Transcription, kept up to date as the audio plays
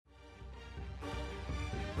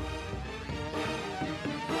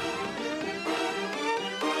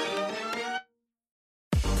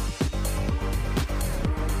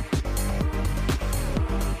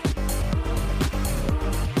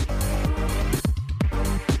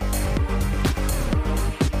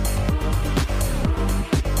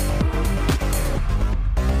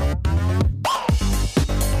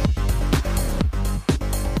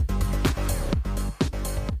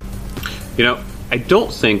I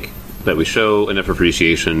don't think that we show enough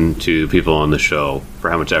appreciation to people on the show for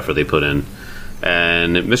how much effort they put in.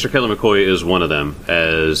 And Mr. Kelly McCoy is one of them,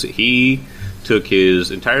 as he took his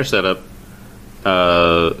entire setup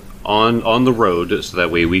on the road so that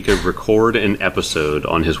way we could record an episode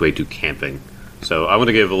on his way to camping. So I want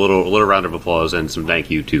to give a little round of applause and some thank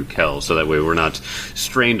you to Kel, so that way we're not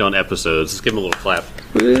strained on episodes. Let's give him a little clap.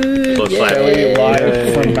 Kelly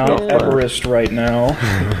live from Mount Everest right now.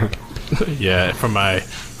 Yeah, from my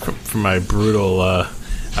brutal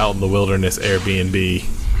out in the wilderness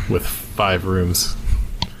Airbnb with 5 rooms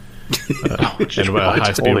and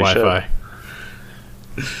high-speed Wi-Fi.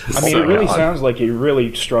 I mean, it really sounds like you're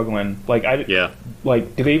really struggling. Like, do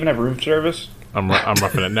they even have room service? I'm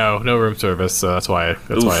roughing it. No room service. So that's why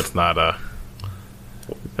it's not.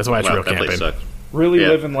 That's why it's real camping. Really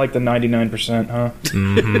living like the 99%, huh?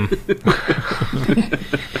 Mm-hmm.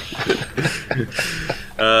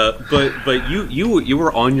 But you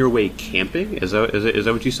were on your way camping? Is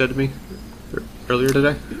that what you said to me earlier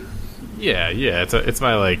today? Yeah. It's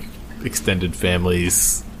my like extended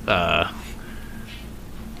family's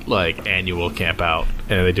like annual camp out,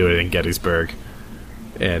 and they do it in Gettysburg.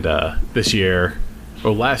 And last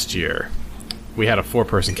year, we had a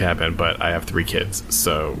 4-person cabin, but I have 3 kids,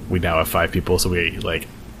 so we now have 5 people. So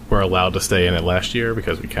we're allowed to stay in it last year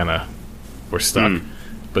because we're stuck.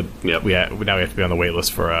 But now we have to be on the wait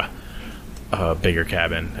list for a bigger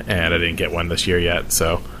cabin, and I didn't get one this year yet.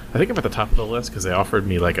 So I think I'm at the top of the list because they offered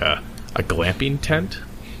me like a glamping tent.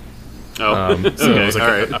 Oh, so it was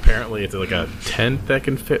like apparently it's like a tent that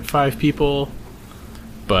can fit 5 people.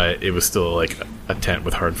 But it was still like a tent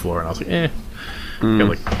with hard floor, and I was like,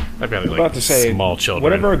 I've got like small children.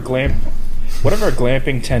 Whatever a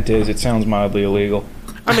glamping tent is, it sounds mildly illegal.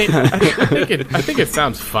 I mean, I think it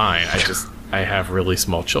sounds fine. I have really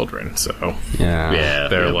small children, so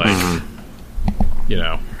they're like,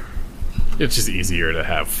 it's just easier to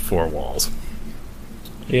have 4 walls.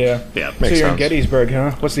 Yeah. So you're in Gettysburg,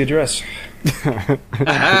 huh? What's the address? Yeah.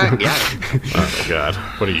 Oh my God,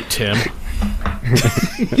 what are you, Tim?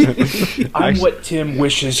 I'm what Tim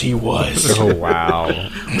wishes he was. Oh wow,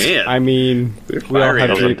 man! I mean, we all have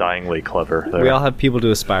undyingly clever. There. We all have people to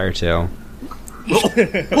aspire to.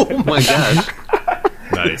 Oh my gosh!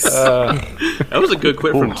 Nice. That was a good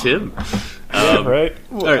quip from Tim. Right.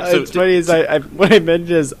 All right. So it's funny is what I meant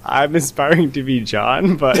is I'm aspiring to be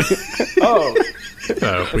John, but I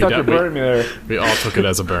thought you were burning me there. We all took it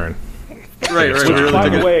as a burn. Right. By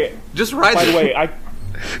the way, just ride. By the way,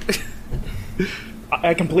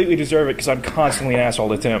 I completely deserve it because I'm constantly an asshole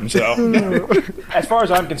to Tim. So, as far as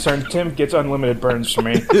I'm concerned, Tim gets unlimited burns from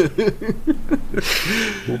me.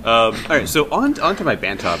 All right, so on to my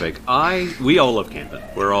band topic. We all love camping.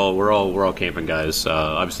 We're all camping guys.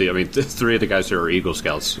 Obviously, I mean, 3 of the guys here are Eagle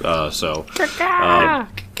Scouts. So, call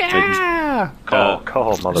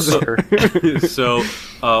motherfucker. So,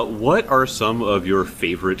 what are some of your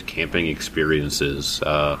favorite camping experiences?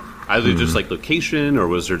 Either just like location, or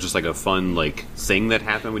was there just like a fun like thing that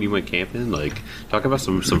happened when you went camping? Like, talk about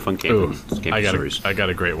some fun camping stories. I got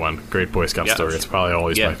a great one. Great Boy Scout story. It's probably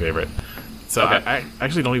always my favorite. So I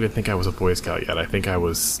actually don't even think I was a Boy Scout yet. I think I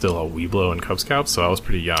was still a Weeblo and Cub Scout, so I was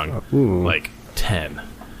pretty young, like 10.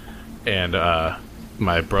 And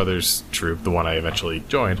my brother's troop, the one I eventually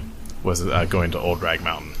joined, was going to Old Rag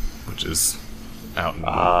Mountain, which is out in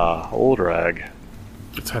Old Rag.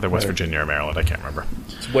 It's either West Virginia or Maryland. I can't remember.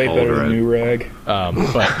 It's way better than New Rag.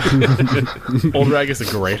 But Old Rag is a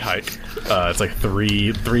great hike. It's like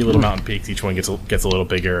three little mountain peaks. Each one gets a little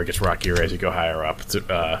bigger, gets rockier as you go higher up. It's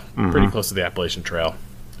pretty close to the Appalachian Trail.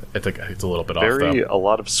 It's a little bit off, though. A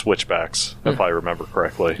lot of switchbacks, if I remember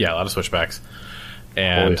correctly. Yeah, a lot of switchbacks.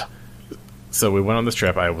 And so we went on this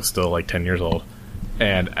trip. I was still like 10 years old.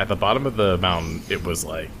 And at the bottom of the mountain, it was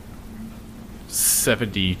like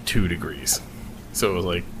 72 degrees. So it was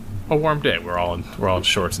like a warm day. We're all in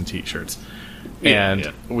shorts and t-shirts,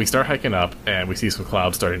 and we start hiking up, and we see some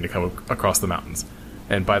clouds starting to come across the mountains.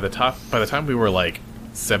 And by the time we were like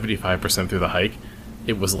 75% through the hike,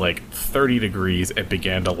 it was like 30 degrees and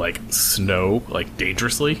began to like snow like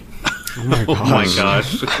dangerously. Oh my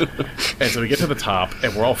gosh! And so we get to the top,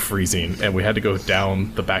 and we're all freezing, and we had to go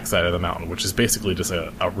down the backside of the mountain, which is basically just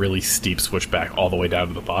a really steep switchback all the way down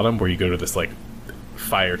to the bottom, where you go to this like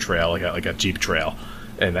fire trail, like a jeep trail,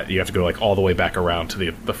 and that you have to go like all the way back around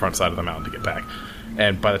to the front side of the mountain to get back.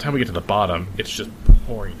 And by the time we get to the bottom, it's just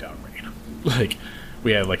pouring down rain. Like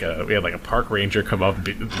we had a park ranger come up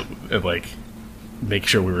and like make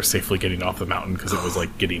sure we were safely getting off the mountain because it was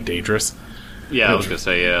like getting dangerous. Yeah, I was gonna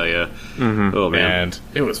say yeah. Mm-hmm. Oh man, and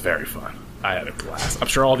it was very fun. I had a blast. I'm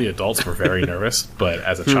sure all the adults were very nervous, but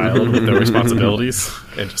as a child with no responsibilities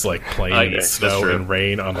and just like playing in snow and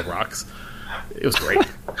rain on the rocks, it was great.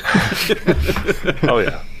 Oh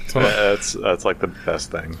yeah, that's like the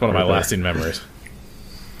best thing. It's one of my lasting memories.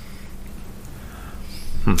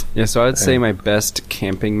 Yeah, so I'd say my best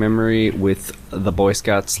camping memory with the Boy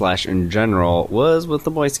Scouts / in general was with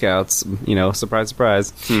the Boy Scouts. You know, surprise,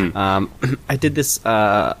 surprise. I did this.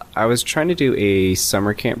 I was trying to do a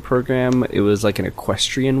summer camp program. It was like an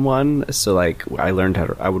equestrian one. So like I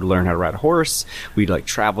would learn how to ride a horse. We'd like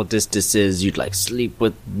travel distances. You'd like sleep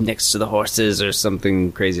next to the horses or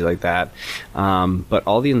something crazy like that. But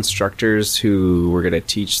all the instructors who were going to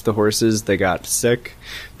teach the horses, they got sick,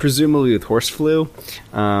 presumably with horse flu.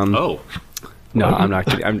 No, I'm not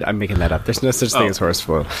kidding. I'm making that up. There's no such thing as horse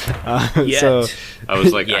flu. So I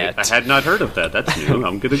was like, I had not heard of that. That's new.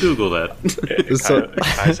 I'm going to Google that. It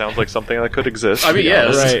kind of sounds like something that could exist. I mean,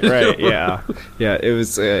 yes. Right, yeah. Yeah,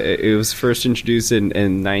 it was first introduced in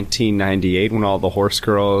 1998 when all the horse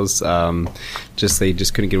girls they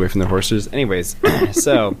just couldn't get away from their horses. Anyways,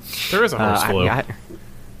 so there is a horse flu.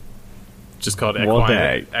 Just called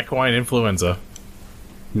equine influenza.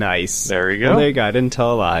 Nice. There you go. Well, there you go. I didn't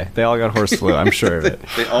tell a lie. They all got horse flu. I'm sure of it.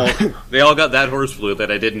 They all got that horse flu that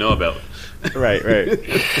I didn't know about. Right.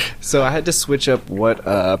 So I had to switch up what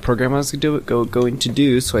program I was going to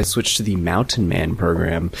do. So I switched to the Mountain Man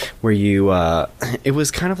program, where you it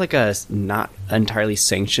was kind of like a not entirely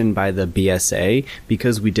sanctioned by the BSA,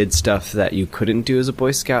 because we did stuff that you couldn't do as a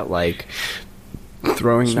Boy Scout, like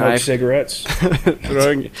throwing knife cigarettes,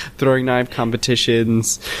 throwing knife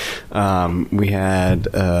competitions. We had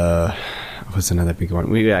what's another big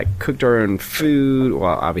one? We cooked our own food.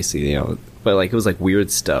 Well, obviously, but like it was like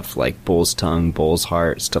weird stuff, like bull's tongue, bull's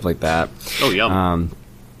heart, stuff like that. Oh, yum.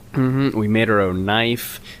 We made our own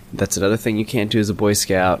knife. That's another thing you can't do as a Boy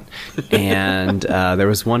Scout. And there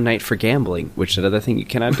was one night for gambling, which is another thing you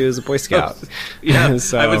cannot do as a Boy Scout. Yeah,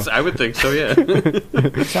 so, I would think so. Yeah.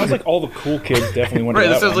 It sounds like all the cool kids definitely went. Right, to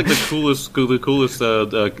that that sounds one. like the coolest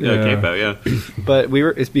camp out. Yeah. But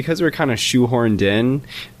it's because we were kind of shoehorned in.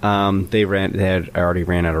 They had already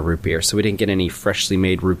ran out of root beer, so we didn't get any freshly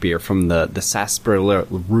made root beer from the sarsaparilla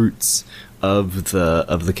roots of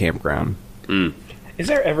the campground. Has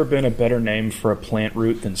there ever been a better name for a plant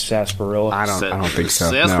root than sarsaparilla? I don't think so.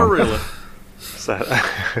 Sarsaparilla.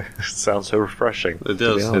 Sounds so refreshing. It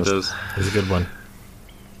does. It does. It's a good one.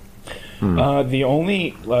 The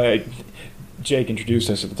only Jake introduced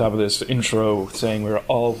us at the top of this intro, saying we're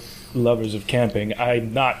all lovers of camping.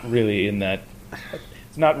 I'm not really in that.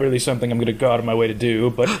 It's not really something I'm going to go out of my way to do,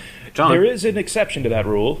 but John. There is an exception to that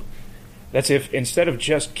rule. That's if, instead of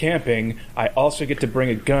just camping, I also get to bring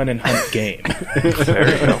a gun and hunt game.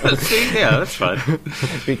 See, yeah, that's fun.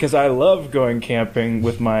 Because I love going camping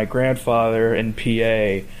with my grandfather in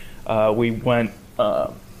PA. We went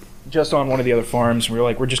just on one of the other farms. We were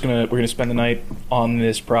like, we're gonna spend the night on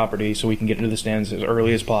this property so we can get into the stands as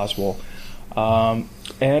early as possible. And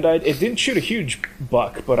it didn't shoot a huge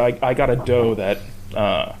buck, but I got a doe that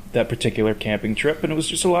particular camping trip, and it was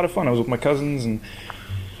just a lot of fun. I was with my cousins, and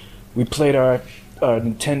we played our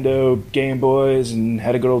Nintendo Game Boys and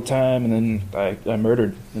had a good old time, and then I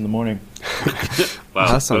murdered in the morning.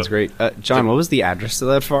 Wow, that sounds great. John, what was the address of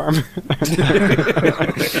that farm?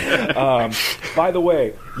 By the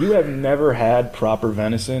way, you have never had proper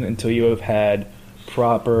venison until you have had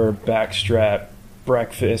proper backstrap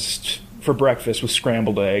breakfast for breakfast with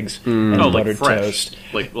scrambled eggs and buttered fresh. toast.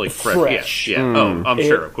 Like fresh. Yeah. Oh, I'm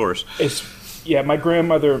sure, of course. My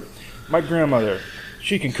grandmother.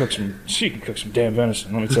 She can cook some damn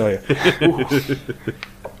venison, let me tell you.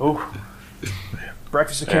 Ooh.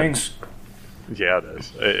 Breakfast of Kings. Yeah, it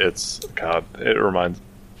is. It reminds.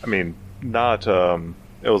 I mean, not.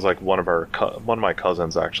 It was like one of my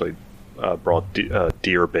cousins actually brought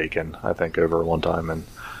deer bacon, I think, over one time, and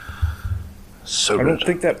so I good. don't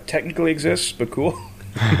think that technically exists, but cool.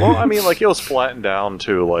 Well, I mean, like, it was flattened down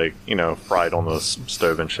to, like, fried on the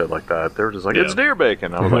stove and shit like that. They were just like, it's deer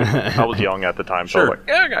bacon. I was like, I was young at the time, so I was like,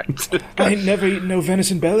 yeah, okay. I ain't never eaten no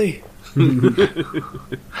venison belly.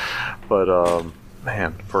 But,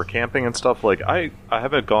 man, for camping and stuff, like, I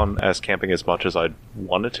haven't gone as camping as much as I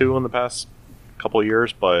wanted to in the past couple of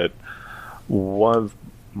years, but one of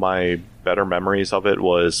my better memories of it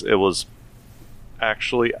was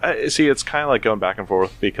actually, see, it's kind of like going back and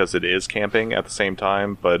forth because it is camping at the same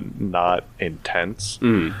time, but not intense.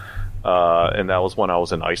 And that was when I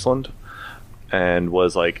was in Iceland, and it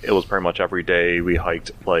was pretty much every day we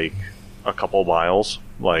hiked like a couple miles,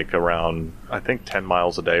 like around, I think, 10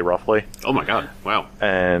 miles a day roughly. Oh my god! Wow.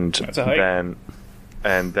 And That's a hike. then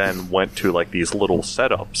and then went to like these little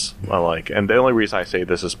setups. And the only reason I say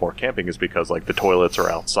this is sport camping is because like the toilets are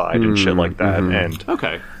outside and shit like that, and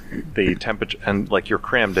the temperature, and like you're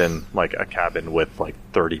crammed in like a cabin with like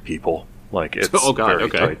 30 people. Like it's very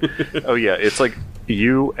tight. Oh yeah, it's like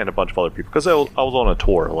you and a bunch of other people, because I was on a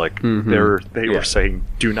tour. Like they were saying,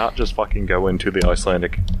 do not just fucking go into the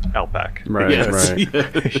Icelandic outback. Right.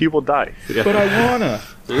 You will die. But I wanna.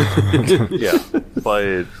 Yeah,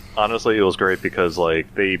 but honestly, it was great because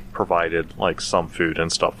like they provided like some food and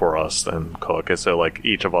stuff for us and cook, and so like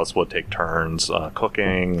each of us would take turns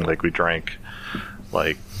cooking. Like we drank.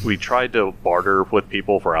 Like, we tried to barter with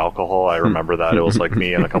people for alcohol. I remember that. It was like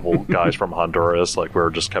me and a couple guys from Honduras. Like, we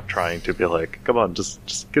just kept trying to be like, come on,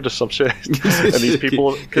 just get us some shit. And these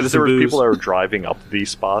people, because there were people that were driving up to these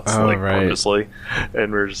spots, purposely.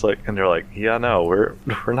 And we were just like, and they're like, yeah, no, we're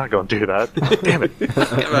not going to do that. Damn it.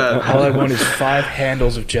 All I want is 5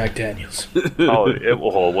 handles of Jack Daniels. It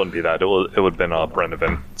wouldn't be that. It would have been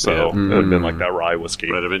Brennivan. So it would have been like that rye whiskey.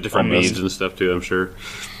 Would have been different meads and stuff, too, I'm sure.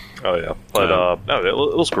 Oh yeah, but no,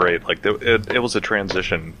 it was great. Like it was a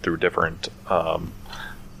transition through different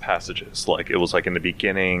passages. Like it was like in the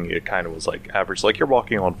beginning, it kind of was like average, like you're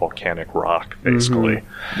walking on volcanic rock basically.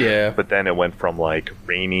 Yeah. But then it went from like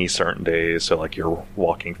rainy certain days, so like you're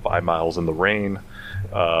walking 5 miles in the rain,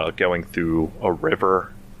 going through a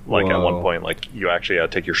river. Like at one point, like you actually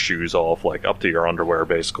had to take your shoes off, like up to your underwear,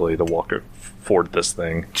 basically, to walk ford this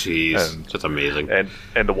thing. Jeez, that's amazing. And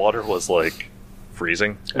the water was like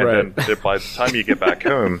freezing, and then by the time you get back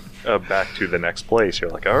home, back to the next place,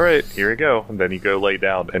 you're like, all right, here you go, and then you go lay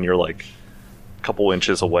down, and you're like a couple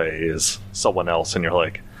inches away is someone else, and you're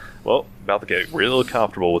like, well, about to get real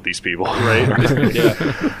comfortable with these people, right?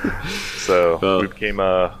 Yeah. So we became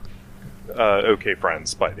okay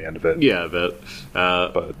friends by the end of it. Yeah, but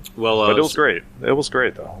it was great. It was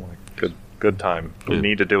great though. Like good time. We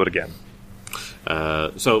need to do it again.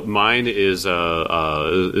 So mine is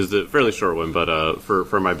the fairly short one, but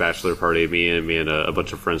for my bachelor party, me and a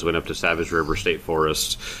bunch of friends went up to Savage River State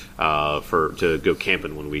Forest to go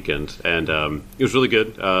camping one weekend, and it was really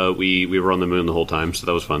good. We were on the moon the whole time, so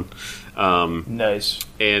that was fun. Nice.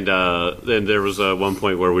 And then there was one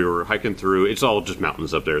point where we were hiking through. It's all just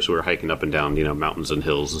mountains up there, so we were hiking up and down, mountains and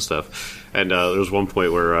hills and stuff. And there was one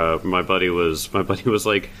point where my buddy was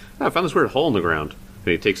like, I found this weird hole in the ground.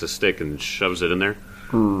 And he takes a stick and shoves it in there.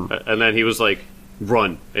 And then he was like,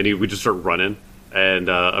 run. And we just start running. And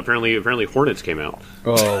apparently hornets came out.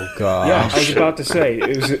 Oh, God. Yeah, I was about to say,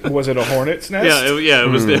 was it a hornet's nest? Yeah,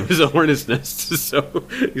 it was a hornet's nest. So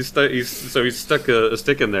he stuck a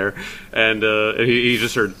stick in there, and he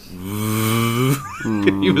just heard.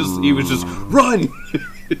 He was just run.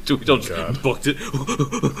 We all just booked it.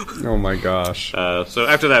 Oh my gosh! So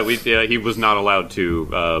after that, he was not allowed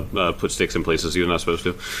to put sticks in places he was not supposed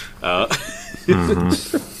to.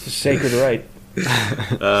 Sacred right.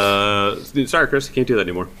 Sorry, Chris, I can't do that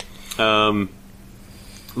anymore.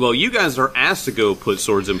 Well, you guys are asked to go put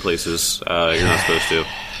swords in places you're not supposed to.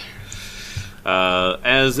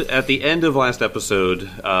 As at the end of last episode,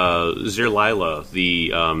 Zirlila,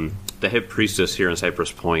 the head priestess here in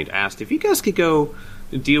Cypress Point, asked if you guys could go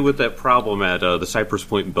deal with that problem at the Cypress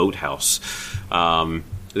Point boathouse.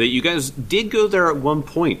 That you guys did go there at one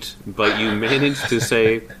point, but you managed to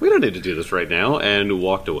say, we don't need to do this right now, and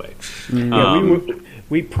walked away.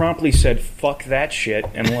 We promptly said, fuck that shit,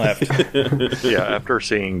 and left. Yeah, after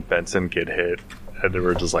seeing Benson get hit, and they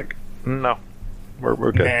were just like, no,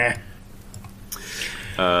 we're good.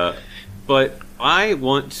 Nah. But I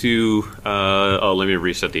want to... let me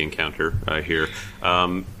reset the encounter here.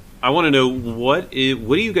 I want to know, what do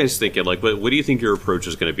you guys think? Like, what do you think your approach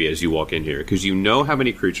is going to be as you walk in here? Because you know how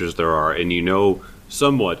many creatures there are, and you know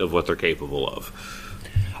somewhat of what they're capable of.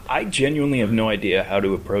 I genuinely have no idea how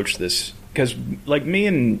to approach this. Because, like, me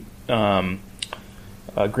and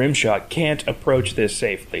Grimshot can't approach this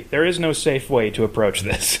safely. There is no safe way to approach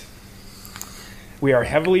this. We are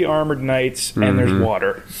heavily armored knights, and there's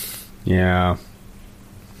water. Yeah.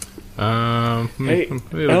 Hey,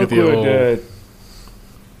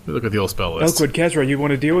 Look at the old spell list. Elkwood, Kezra, you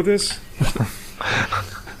want to deal with this?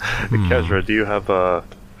 Kezra, do you have a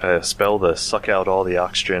spell to suck out all the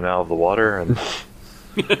oxygen out of the water and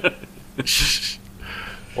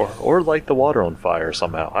or light the water on fire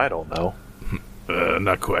somehow? I don't know.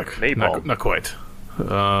 Not quick. Not quite.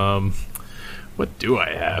 What do I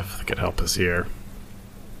have that can help us here?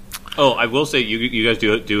 Oh, I will say you guys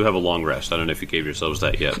do have a long rest. I don't know if you gave yourselves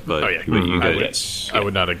that yet, but I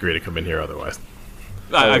would not agree to come in here otherwise.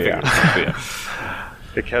 I figured. Yeah.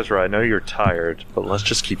 Hey, Kezra, I know you're tired, but let's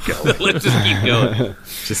just keep going. Let's just keep going.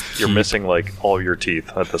 You're missing, like, all your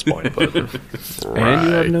teeth at this point. But And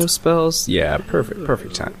you have no spells? Yeah,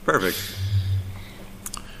 perfect time. Perfect.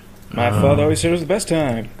 My father always said it was the best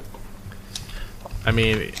time. I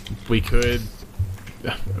mean, we could.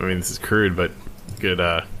 I mean, this is crude, but we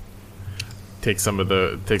could take some of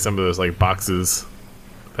those like boxes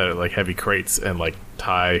that are like heavy crates and like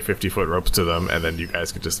tie 50-foot ropes to them, and then you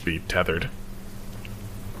guys could just be tethered.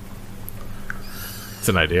 It's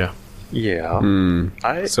an idea. yeah.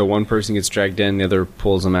 So one person gets dragged in, the other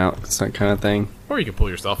pulls them out, that kind of thing. Or you can pull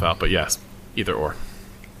yourself out, but yes, either or.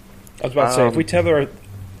 I was about to say, if we tether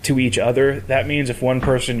to each other, that means if one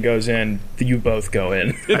person goes in, you both go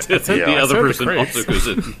in. The other so person did also goes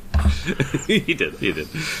in. He did.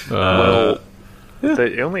 Well,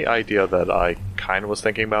 the only idea that I kind of was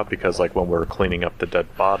thinking about, because like when we were cleaning up the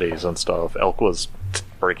dead bodies and stuff, Elk was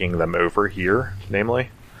breaking them over here, namely.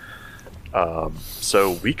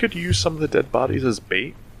 So we could use some of the dead bodies as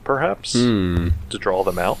bait, perhaps, to draw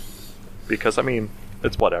them out. Because, I mean,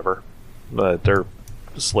 it's whatever. They're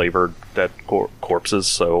slavered dead corpses,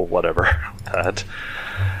 so whatever. That.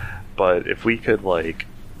 But if we could, like,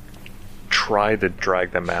 try to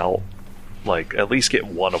drag them out, like, at least get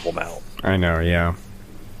one of them out. I know, yeah.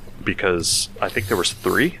 Because I think there was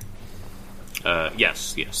 3.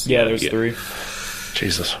 Yes. Yeah, there's 3.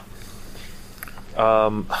 Jesus.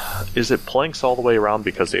 Is it planks all the way around?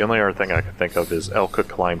 Because the only other thing I could think of is Elk could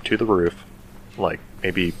climb to the roof, like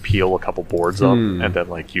maybe peel a couple boards up, and then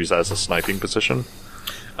like use that as a sniping position.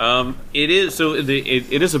 It is so. It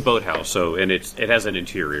is a boathouse, so and it has an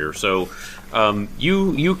interior. So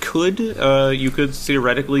you could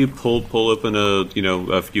theoretically pull open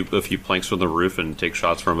a few planks from the roof and take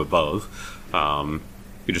shots from above.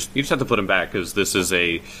 You just have to put them back, because this is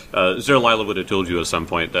a Zerlila would have told you at some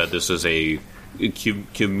point that this is a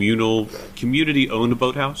community owned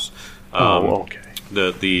boathouse. Okay.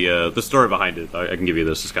 The story behind it, I can give you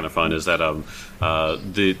this, is kind of fun, is that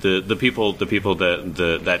the people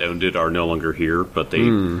that owned it are no longer here, but they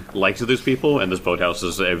liked those people, and this boathouse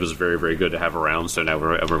was very, very good to have around. So now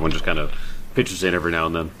everyone just kind of pitches in every now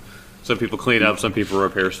and then. Some people clean up, some people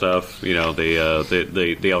repair stuff. You know, they all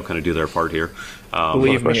kind of do their part here.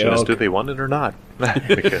 Believe The question me, is, Elk. do they want it or not?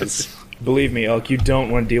 Because Believe me, Elk, you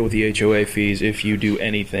don't want to deal with the HOA fees if you do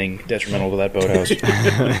anything detrimental to that boathouse.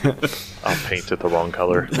 I'll paint it the wrong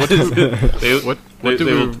color.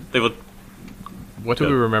 What do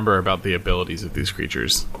we remember about the abilities of these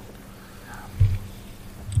creatures?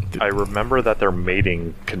 I remember that their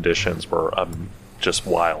mating conditions were just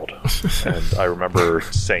wild, and I remember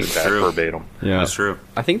saying that true. verbatim. Yeah, That's true.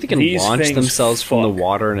 I think they can These launch things themselves from the fuck.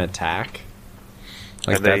 water and attack.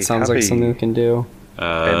 Like, And they that sounds have like a- something they can do.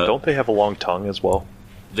 And don't they have a long tongue as well?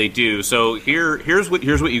 They do. So here's what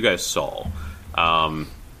you guys saw. They Oh,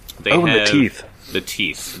 and the have teeth. The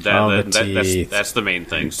teeth. The teeth. That's the main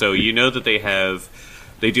thing. So you know that they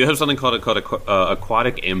do have something called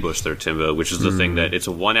aquatic ambush there, Timbo, which is the thing that it's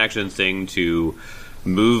a one action thing to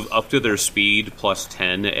move up to their speed plus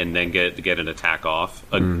 10 and then get an attack off.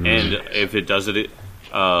 And if it does it,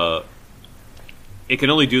 it can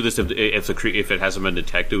only do this if it hasn't been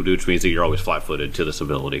detected, which means that you're always flat-footed to this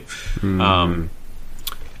ability. And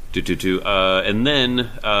then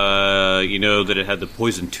you know that it had the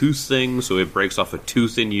poison tooth thing, so it breaks off a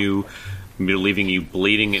tooth in you, leaving you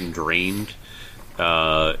bleeding and drained.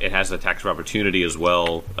 It has the attacks of opportunity as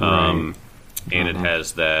well, and it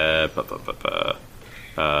has the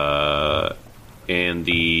and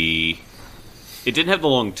the. It didn't have the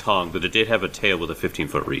long tongue, but it did have a tail with a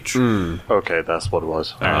 15-foot reach. Okay, that's what it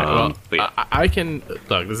was. All right, well, but yeah. I can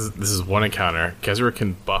look. This is one encounter. Kezra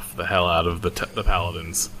can buff the hell out of the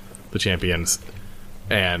paladins, the champions,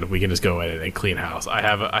 and we can just go in and clean house. I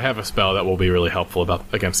have a spell that will be really helpful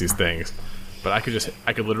against these things, but I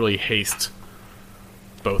could literally haste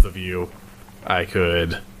both of you. I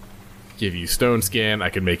could give you stone skin. I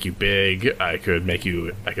could make you big. I could make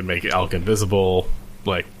Elk invisible.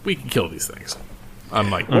 Like, we can kill these things. I'm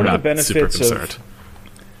like, What are not the benefits super of- concerned.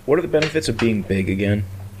 What are the benefits of being big again?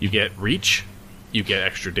 You get reach. You get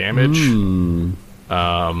extra damage. Yeah,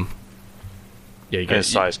 you And get his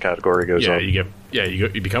size category goes up. you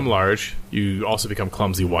become large. You also become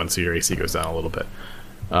clumsy 1, so your AC goes down a little bit.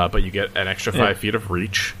 But you get an extra 5 feet of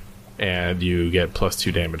reach, and you get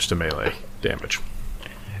 +2 damage to melee damage.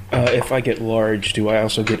 If I get large, do I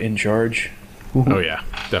also get in charge? Oh yeah,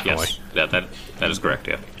 definitely. Yes, that is correct.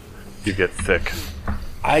 Yeah. You get thick.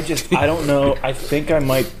 I don't know. I think I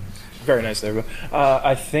might. Very nice there, bro.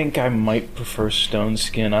 I think I might prefer stone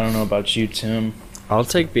skin. I don't know about you, Tim. I'll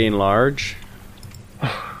take being large.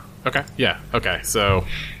 Okay. Yeah. Okay. So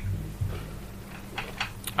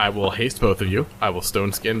I will haste both of you. I will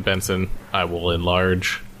stone skin Benson. I will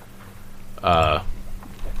enlarge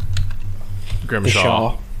Grimshaw.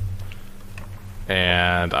 Shaw.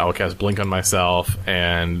 And I will cast Blink on myself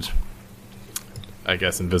and I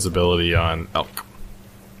guess invisibility on Elk.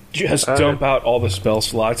 Just dump out all the spell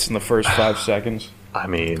slots in the first 5 seconds. I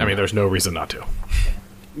mean, there's no reason not to.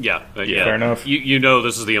 Yeah. Fair enough. You know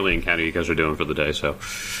this is the only encounter you guys are doing for the day, so...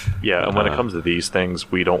 yeah, and when it comes to these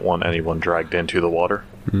things, we don't want anyone dragged into the water.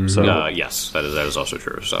 So yes, that is also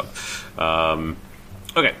true. So,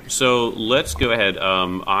 okay, so let's go ahead.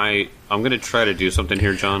 I'm going to try to do something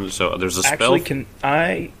here, John. So there's a spell... Actually, can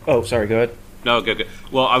I... Oh, sorry, go ahead. No, good.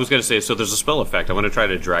 Well, I was going to say, so there's a spell effect. I want to try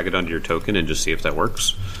to drag it onto your token and just see if that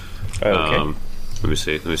works. Okay. Let me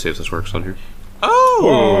see if this works on here.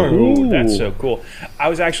 Oh, that's so cool. I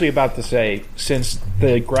was actually about to say, since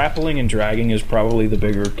the grappling and dragging is probably the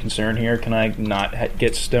bigger concern here, can I not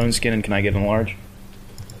get stone skin and can I get enlarge?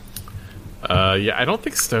 Yeah, I don't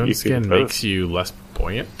think stone You skin could both. makes you less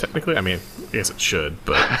buoyant, technically. I mean, I guess it should,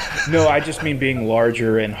 but... No, I just mean being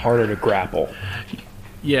larger and harder to grapple.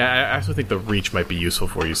 yeah, I also think the reach might be useful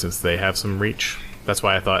for you since they have some reach. That's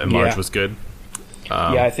why I thought enlarge Yeah. was good.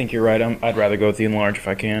 Yeah, I think you're right. I'd rather go with the enlarge if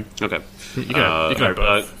I can. Okay. You can have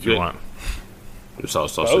both if you want. It's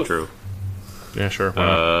also Both? true. Yeah, sure. Why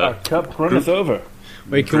Our cup runneth over.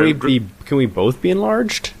 Wait, can we both be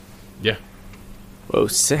enlarged? not? Yeah. Whoa,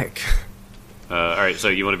 sick. All right, so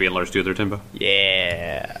you want to be enlarged too there, Timbo?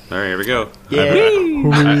 Yeah. All right, here we go.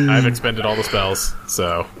 I've expended all the spells,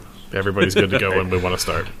 so everybody's good to go when we want to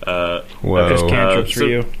start. Whoa. Just cantrips for so-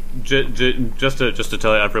 you. Just to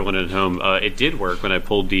tell everyone at home, it did work when I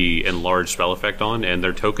pulled the enlarged spell effect on, and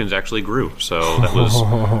their tokens actually grew. So that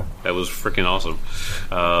was freaking awesome.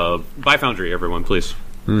 Buy Foundry, everyone, please.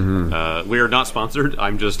 Mm-hmm. We are not sponsored.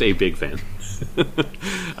 I'm just a big fan.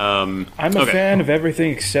 I'm a fan of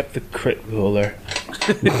everything except the crit roller.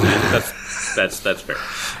 That's fair.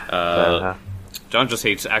 John just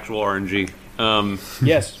hates actual RNG.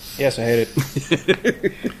 Yes, I hate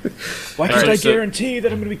it. Why can't I guarantee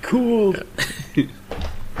that I'm going to be cooled?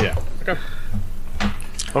 Yeah. Okay.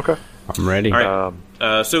 okay. I'm ready. All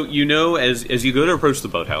right. So as you go to approach the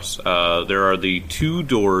boathouse, there are the 2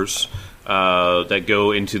 doors that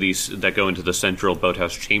go into the central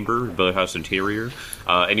boathouse chamber, boathouse interior,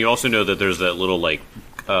 and you also know that there's that little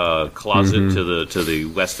closet to the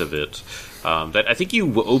west of it. That I think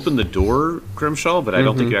you opened the door, Grimshaw, but I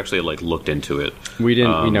don't think you actually looked into it. We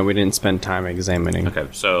didn't. We didn't spend time examining. Okay,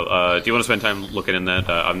 so do you want to spend time looking in that?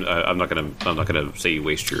 I'm not gonna say you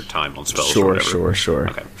waste your time on spells. or whatever. Sure.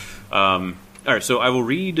 Okay. All right, so I will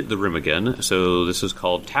read the room again. So this is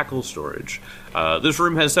called Tackle Storage. This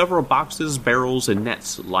room has several boxes, barrels, and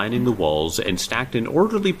nets lining the walls and stacked in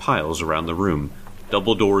orderly piles around the room.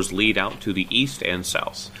 Double doors lead out to the east and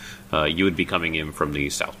south. You would be coming in from the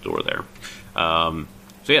south door there. So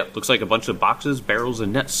yeah, looks like a bunch of boxes, barrels,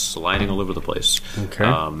 and nets lining all over the place. Okay.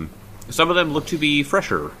 Some of them look to be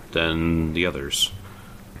fresher than the others.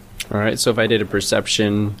 All right. So if I did a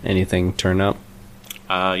perception, anything turn up?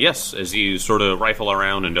 Yes, as you sort of rifle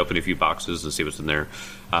around and open a few boxes and see what's in there,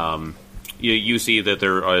 you see that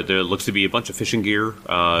there looks to be a bunch of fishing gear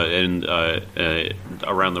around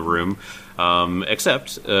the room,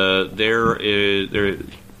 except there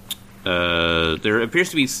appears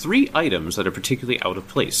to be 3 items that are particularly out of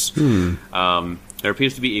place. There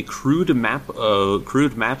appears to be a crude map of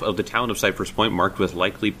the town of Cypress Point, marked with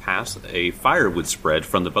likely past a firewood spread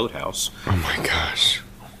from the boathouse. Oh my gosh.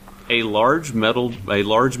 A large metal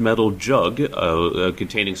jug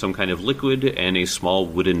containing some kind of liquid, and a small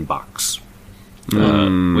wooden box.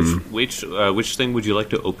 Which thing would you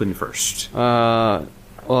like to open first? Well,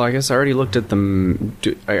 I guess I already looked at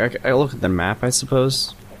the. I looked at the map, I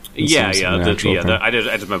suppose. Yeah. I Okay.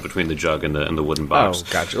 just meant between the jug and the wooden box.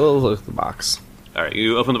 Oh, gotcha. We'll look at the box. All right,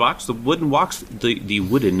 you open the box. The wooden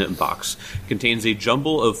box contains a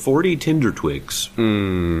jumble of 40 tinder twigs.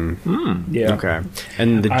 Yeah. Okay.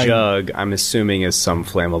 And the jug, I'm assuming, is some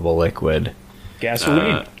flammable liquid.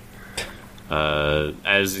 Gasoline.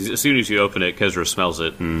 As soon as you open it, Kezra smells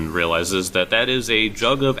it and realizes that is a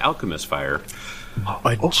jug of alchemist fire.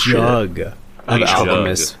 A jug of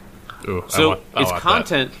alchemist. Ooh, So I its want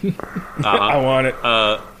content. I want it.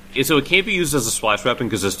 So it can't be used as a splash weapon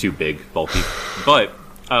because it's too big, bulky. But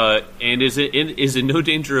and is in no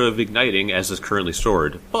danger of igniting as is currently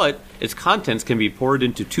stored. But its contents can be poured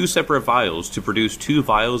into 2 separate vials to produce 2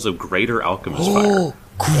 vials of greater alchemist fire.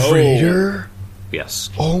 Greater? Yes.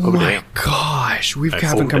 Oh my god. Gosh, we I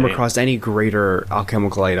haven't come full across any greater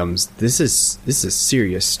alchemical items. This is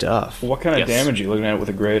serious stuff. What kind of Yes. damage are you looking at with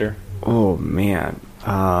a grater? Oh man.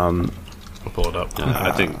 I'll pull it up.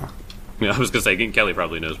 I think. Yeah, I was gonna say Kelly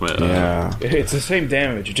probably knows my. Yeah. It's the same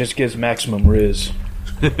damage. It just gives maximum riz.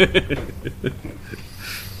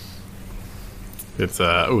 It's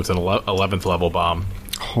an 11th level bomb.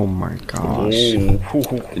 Oh my gosh.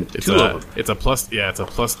 It's Two of them. it's a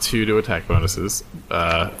 +2 to attack bonuses,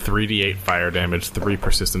 3d8 fire damage, 3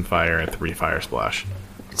 persistent fire, and 3 fire splash.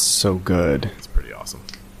 It's so good. It's pretty awesome.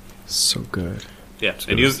 So good. Yeah,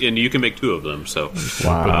 and you can make 2 of them. So Put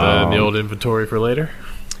Wow. in the old inventory for later.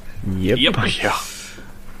 Yep. yep. Yeah.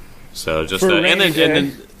 So just For and then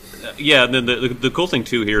rainy day. yeah, and then the cool thing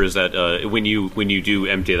too here is that when you do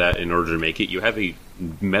empty that in order to make it, you have a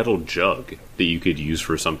metal jug that you could use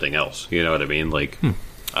for something else. You know what I mean? Like,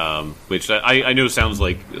 which I know sounds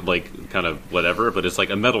like kind of whatever, but it's like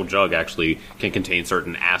a metal jug actually can contain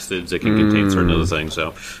certain acids. It can contain certain other things.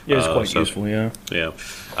 So Yeah, it's quite useful, yeah. Yeah.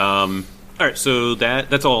 All right. So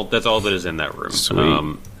that's all that is in that room.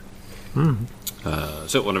 Sweet.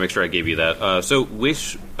 So I want to make sure I gave you that. So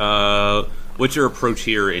what's your approach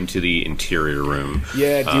here into the interior room?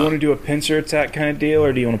 Yeah, do you want to do a pincer attack kind of deal,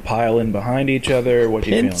 or do you want to pile in behind each other? What do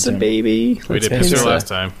you Pincer, feel, Tim? baby. We Let's did pincer pincer. last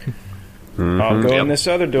time. I'll go Yep. in this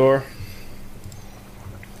other door.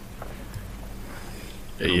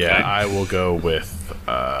 Yeah, I will go with.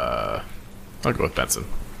 I'll go with Benson.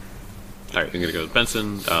 All right, I'm gonna go with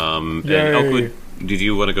Benson. And Yay. Elkwood, did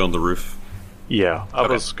you want to go on the roof? Yeah, I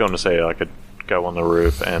Okay. was going to say I could go on the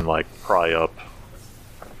roof and like pry up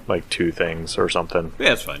like 2 things or something, Yeah,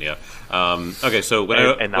 that's fine. Yeah. Okay, so when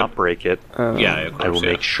and not break it. yeah, of course, I will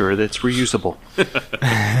yeah. make sure that it's reusable.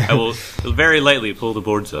 I will very lightly pull the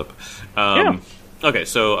boards up. Okay,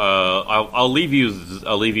 so I'll leave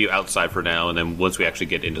you outside for now, and then once we actually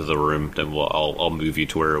get into the room, then I'll move you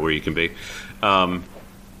to where you can be.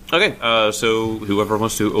 Okay, so whoever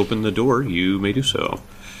wants to open the door, you may do so.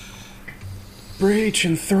 Breach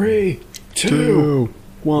in 3, 2, 2,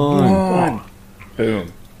 1. 1.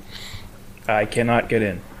 Boom. I cannot get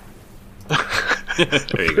in.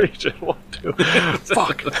 There you go. 1, 2.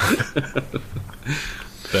 Fuck.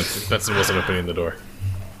 Benson wasn't opening the door.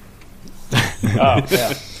 Oh,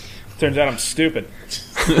 yeah. Turns out I'm stupid.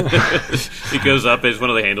 He goes up. It's one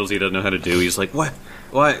of the handles he doesn't know how to do. He's like, "What?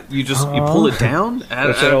 What? You pull it down?"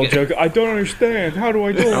 That's that old joke. I don't understand. How do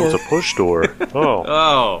I do That was a it? push door.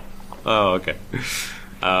 Oh. Oh, okay.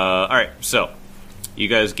 All right, so you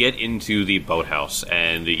guys get into the boathouse,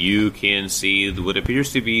 and you can see what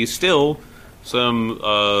appears to be still some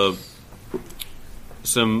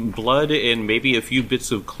blood and maybe a few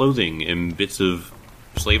bits of clothing and bits of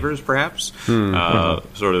slavers, perhaps,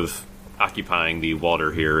 sort of occupying the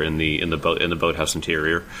water here in the boathouse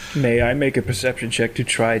interior. May I make a perception check to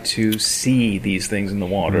try to see these things in the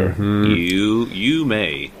water? You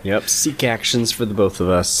may. Yep, seek actions for the both of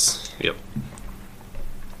us. Yep.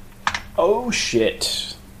 Oh,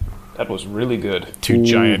 shit. That was really good. 2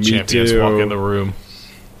 giant me champions too. walk in the room.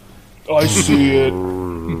 I see it.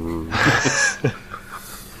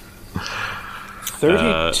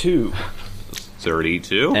 32.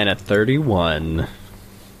 32. And a 31.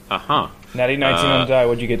 Uh-huh. Natty 19 on the die.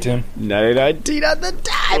 What'd you get, Tim? 19 on the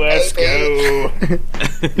die, Let's baby!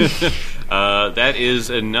 go. That is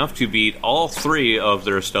enough to beat all 3 of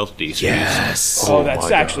their stealth DCs. Yes! Oh, that's my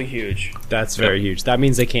God. actually huge. That's very huge. That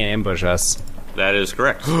means they can't ambush us. That is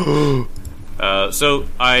correct. So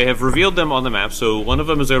I have revealed them on the map. So one of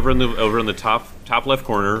them is over in the top left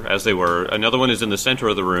corner, as they were. Another one is in the center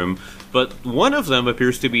of the room, but one of them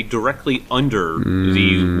appears to be directly under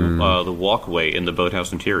the walkway in the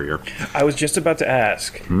boathouse interior. I was just about to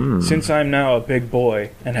ask, since I'm now a big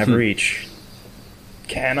boy and have reach,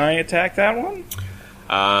 can I attack that one?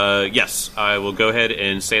 Yes, I will go ahead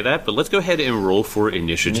and say that, but let's go ahead and roll for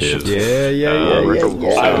initiative. Yeah.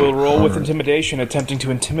 I will roll with intimidation, attempting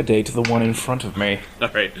to intimidate the one in front of me. All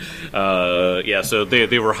right. Yeah. So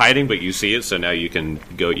they were hiding, but you see it, so now you can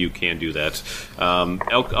go. You can do that.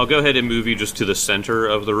 I'll go ahead and move you just to the center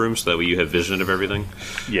of the room, so that way you have vision of everything.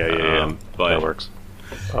 Yeah. But That works.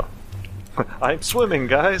 Oh. I'm swimming,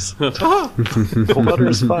 guys. The water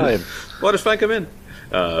is fine. Water's fine. Come in.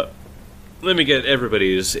 Let me get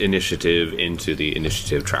everybody's initiative into the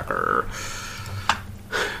initiative tracker.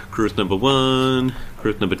 Cruise number 1,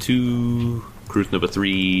 cruise number 2, cruise number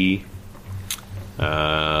 3. All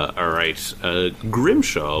right.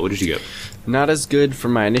 Grimshaw, what did you get? Not as good for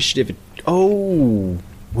my initiative. Oh,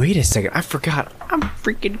 wait a second. I forgot. I'm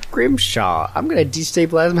freaking Grimshaw. I'm going to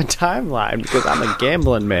destabilize my timeline because I'm a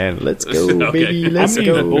gambling man. Let's go, Okay. baby. Let's I'm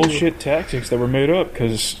go. using bullshit tactics that were made up,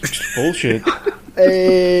 because bullshit.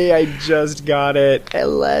 Hey, I just got it.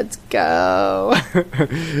 And let's go.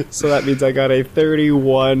 So that means I got a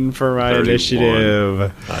 31 for my 31.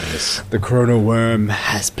 initiative. Nice. The Chrono Worm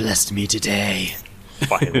has blessed me today.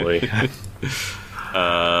 Finally.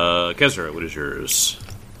 Kezra, what is yours?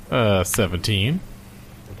 17.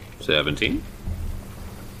 17.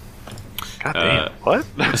 God damn. What?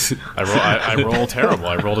 I roll terrible.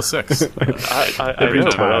 I rolled a 6. I Every know,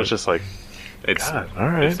 but time. I was just like, It's, God, all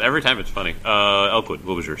right. every time it's funny. Elkwood,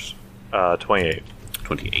 what was yours? 28.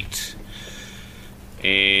 28.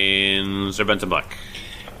 And Sir Benton Black.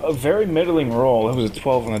 A very middling roll. It was a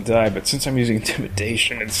 12 on the die, but since I'm using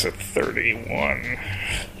intimidation, it's a 31.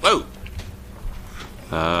 Whoa!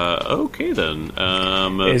 Okay then.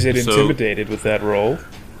 Is it so, intimidated with that roll?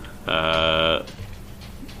 Well,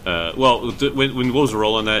 when what was the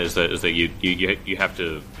roll on that? Is that you have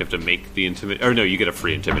to make the intimidation, or no, you get a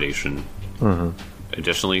free intimidation.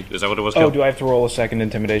 Additionally, is that what it was? Oh, Kel? do I have to roll a second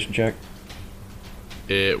intimidation check?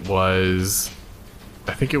 It was,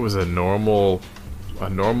 I think it was a normal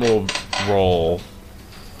roll.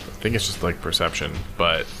 I think it's just like perception,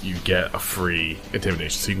 but you get a free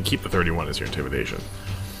intimidation, so you can keep the 31 as your intimidation.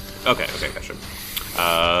 Okay, gotcha.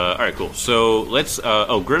 All right, cool. So let's.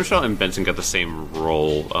 Grimshaw and Benson got the same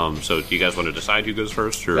roll. So do you guys want to decide who goes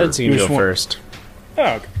first, or? Benson, you Who's go one? first. Oh,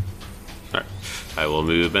 okay. All right, I will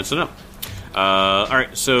move Benson up. All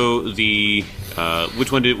right. So the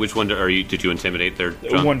which one are you? Did you intimidate there,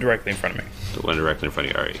 John? One directly in front of me. The one directly in front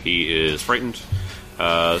of you. All right. He is frightened.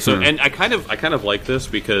 And I kind of like this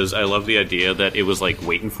because I love the idea that it was like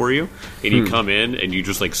waiting for you, and you come in and you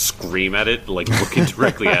just like scream at it, like looking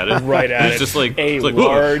directly at it, Right at it's it. just like a it's like,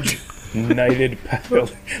 large knighted paddle.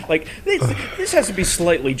 Like this has to be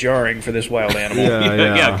slightly jarring for this wild animal.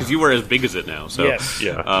 yeah, because you were as big as it now. So Yes.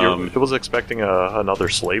 Yeah. It was expecting another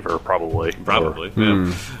slaver, probably. probably.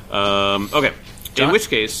 Yeah. Okay. In which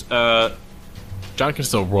case, John can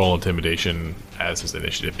still roll intimidation as his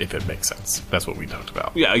initiative if it makes sense. That's what we talked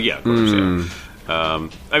about. yeah, of course. Yeah.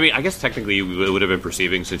 I mean, I guess technically it would have been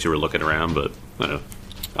perceiving since you were looking around, but I don't know.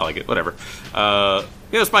 I like it. Whatever.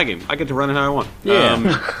 It's my game. I get to run it how I want.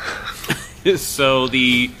 Yeah. So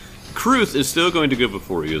the Krooth is still going to go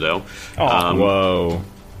before you, though. Whoa.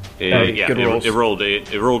 Good rolls. It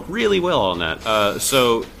rolled really well on that.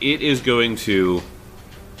 So it is going to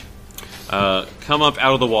come up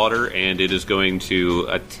out of the water, and it is going to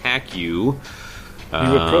attack you. You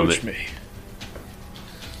approach me.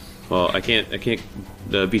 Well, I can't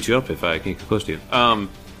beat you up if I can't get close to you.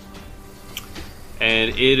 And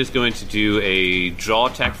it is going to do a jaw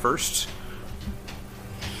attack first.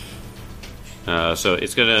 So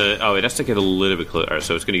it's gonna. Oh, it has to get a little bit closer.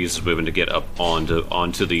 So it's gonna use this movement to get up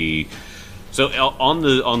onto the. So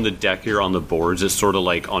on the deck here on the boards, it's sort of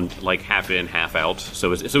like half in, half out.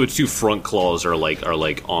 So its two front claws are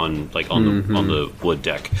on the wood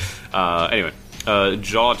deck. Anyway,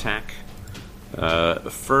 jaw attack.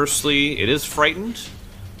 Firstly, it is frightened.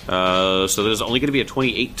 So there's only going to be a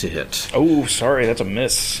 28 to hit. Oh, sorry, that's a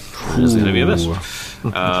miss. It's going to be a miss.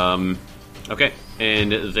 Okay,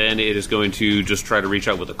 and then it is going to just try to reach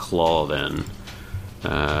out with a claw. Then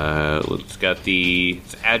it's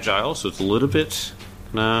agile, so it's a little bit.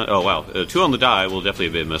 Oh wow, 2 on the die will definitely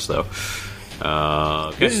be a miss though.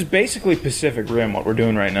 Okay. This is basically Pacific Rim, what we're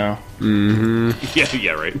doing right now.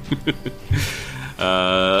 Yeah, right.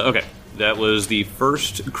 Okay, that was the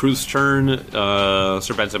first Krooth's turn.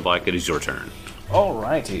 Sir Benson Black, it is your turn.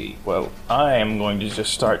 Alrighty. Well, I am going to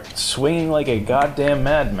just start swinging like a goddamn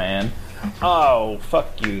madman. Oh,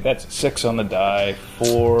 fuck you. That's a 6 on the die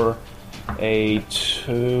for a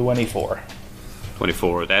 24.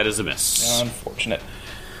 24, that is a miss. Unfortunate.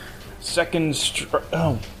 Second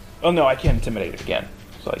oh no, I can't intimidate it again.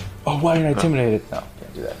 It's like, why didn't I intimidate it? No,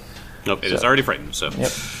 can't do that. Nope, it is already frightened, so.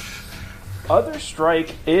 Yep. Other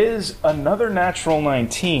strike is another natural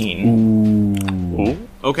 19. Ooh.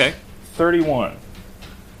 Okay. 31.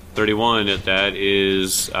 31, that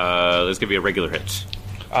is, that's going to be a regular hit.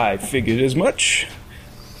 I figured as much.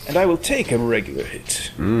 And I will take a regular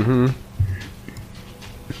hit. Mm-hmm.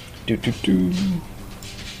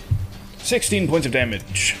 16 points of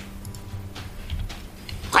damage.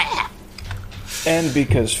 And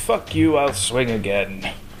because fuck you, I'll swing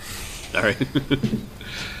again. All right.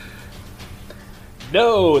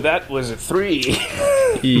 No, that was a 3.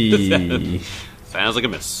 Sounds like a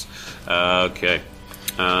miss. Okay.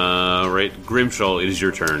 Right, Grimshaw, it is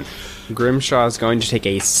your turn. Grimshaw is going to take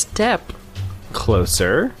a step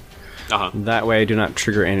closer. Uh-huh. That way I do not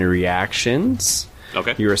trigger any reactions.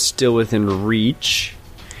 Okay. You are still within reach.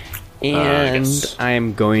 And yes. I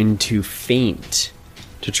am going to feint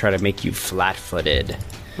to try to make you flat-footed.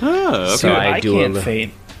 Oh, okay. So Dude, I I do can't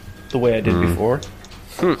faint the way I did before.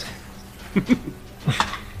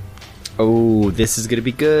 Oh, this is gonna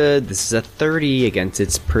be good. This is a 30 against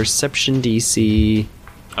its perception DC.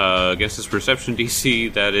 Against his perception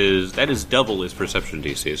DC, that is double his perception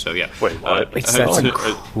DC. So yeah. Wait, what? Wait, so that's a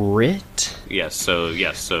crit? Yes. So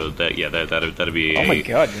that'd be. Oh my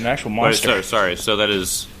god, you're an actual monster. Sorry. So that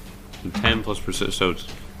is 10 plus percent. So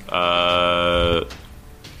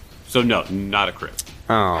no, not a crit.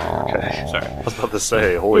 Oh. Okay. Sorry. I was about to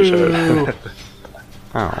say, holy shit.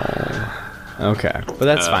 Oh. Okay, but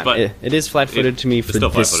that's fine. but It is flat-footed to me it's for still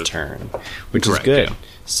this flat-footed. turn, which Correct, is good. yeah.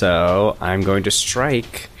 So I'm going to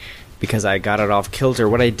strike because I got it off kilter.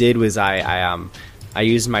 What I did was I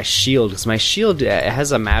used my shield because my shield it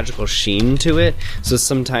has a magical sheen to it, so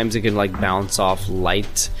sometimes it can like bounce off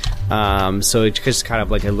light. So it's just kind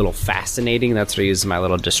of like a little fascinating. That's what I use my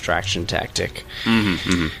little distraction tactic.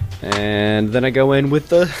 And then I go in with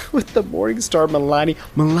the Morningstar Milani.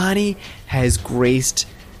 Milani has graced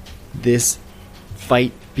this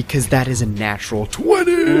fight because that is a natural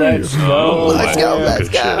 20. Let's go. Let's go. Let's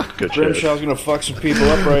Good go. shit. Good shit. Grimshaw's gonna fuck some people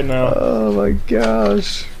up right now. Oh my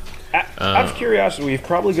gosh. Out of curiosity, we've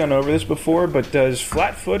probably gone over this before, but does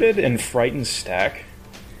flat-footed and frightened stack?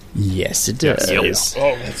 Yes, it does. Yes.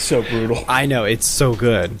 Oh, that's so brutal. I know, it's so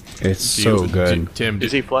good. It's so good. Tim,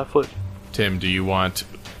 Is he flat-foot? Tim, do you want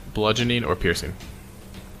bludgeoning or piercing?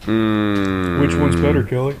 Which one's better,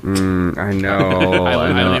 Kelly? I know.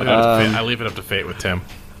 I leave it up to fate with Tim.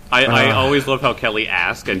 I always love how Kelly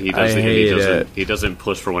asks, and he doesn't. I hate it. He doesn't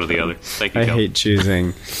push for one or the other. Thank you, I Kelly. hate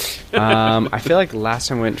choosing. I feel like last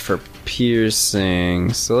time I went for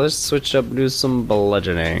piercing, so let's switch up and do some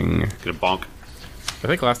bludgeoning. Get a bonk. I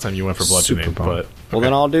think last time you went for bludgeoning, Super bump. but Well,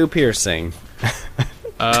 then I'll do piercing.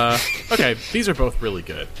 okay, these are both really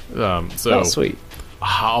good. So Oh, sweet.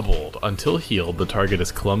 hobbled until healed, the target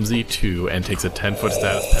is clumsy 2 and takes a 10-foot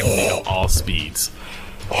status penalty at all speeds.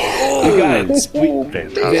 You guys,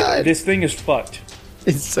 Fantastic. this thing is fucked.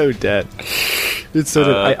 It's so dead. It's so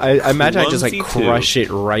dead. I imagine I just like clumsy crush it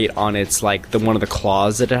right on its like the one of the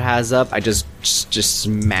claws that it has up. I just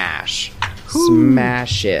smash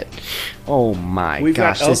it. Oh my We've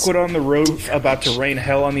gosh! got This, Elkwood on the roof about to rain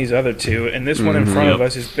hell on these other two, and this one in front of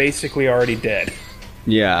us is basically already dead.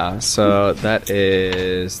 yeah. So that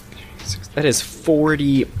is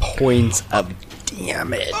 40 points of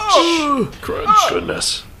damage.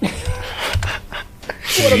 Goodness.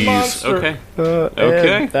 What a monster. Okay. Okay,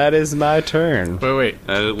 Okay. that is my turn. Wait.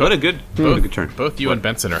 What a good turn. Both you and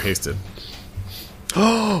Benson are hasted.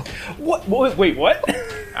 What? Wait, what?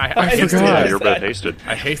 I hasted, Yeah, you're both hasted.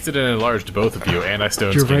 I hasted and enlarged both of you, and I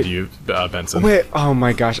stone You're skinned right. you, Benson. Wait, oh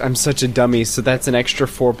my gosh, I'm such a dummy. So that's an extra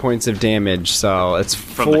 4 points of damage. So it's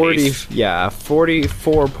From the 40, haste? yeah,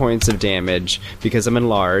 44 points of damage because I'm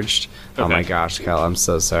enlarged. Oh Okay. my gosh, Kyle, I'm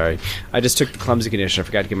so sorry. I just took the clumsy condition. I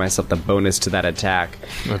forgot to give myself the bonus to that attack.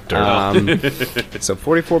 So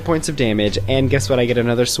 44 points of damage, and guess what? I get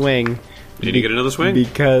another swing. Did you get another swing?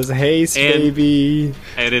 Because haste, And- baby.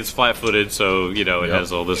 And it's flat-footed, so it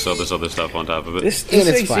has all this other stuff on top of it. This And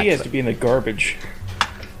it's AC flat. has to be in the garbage.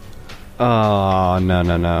 Oh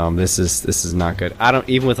no! This is not good. I don't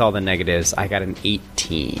even with all the negatives. I got an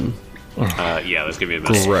 18. Yeah, that's gonna be a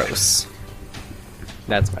mess. Gross.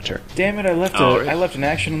 That's my turn. Damn it! I left Alright. I left an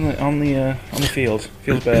action on the field.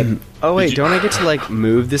 Feels bad. Oh wait, don't I get to like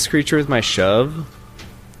move this creature with my shove?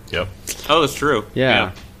 Yep. Oh, that's true.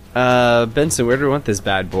 Yeah. Benson, where do we want this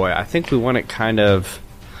bad boy? I think we want it kind of.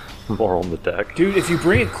 More on the deck. Dude, if you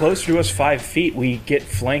bring it closer to us 5 feet, we get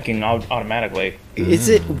flanking automatically. Is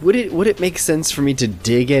it would it make sense for me to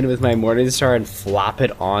dig in with my Morningstar and flop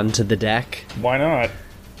it onto the deck, Why not?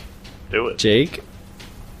 Do it. Jake?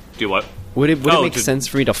 Do what? Would it Oh, make sense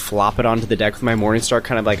for me to flop it onto the deck with my Morningstar,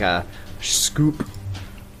 kind of like a scoop?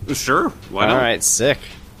 Sure. Why All not? right, sick.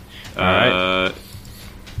 All right.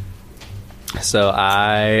 So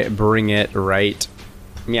I bring it right.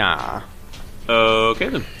 Yeah. Okay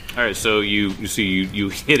then. All right. So you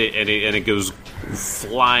hit it and it goes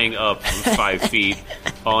flying up 5 feet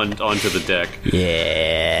onto the deck.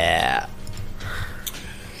 Yeah.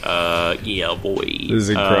 Yeah, boy. This is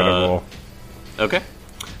incredible. Okay.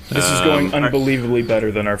 This is going unbelievably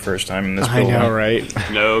better than our first time in this I building. know,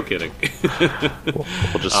 right? No kidding. Well,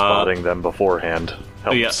 just spotting them beforehand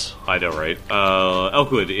helps. Yes, I know, right?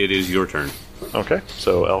 Elkwood, it is your turn. Okay,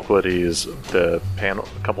 so Elkwood,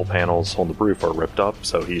 a couple panels on the roof are ripped up,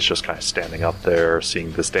 so he's just kind of standing up there,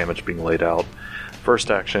 seeing this damage being laid out.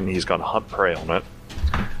 First action, he's going to hunt prey on it,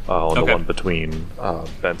 on the Okay. one between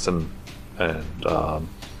Benson and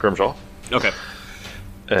Grimshaw. Okay.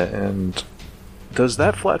 And Does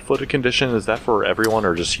that flat-footed condition, is that for everyone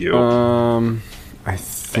or just you? I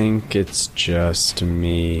think it's just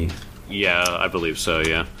me. Yeah, I believe so.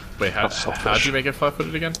 Yeah. Wait, how'd you make it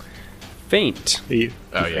flat-footed again? Faint.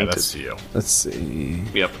 Oh yeah, that's you. Let's see.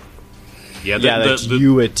 Yep. Yeah. That's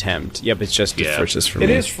you attempt. Yep, it's just just for me.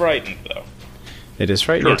 It is frightened, though. It is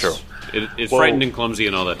frightening. True. It's frightened and clumsy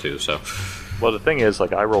and all that too. So. Well, the thing is,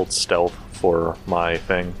 like, I rolled stealth for my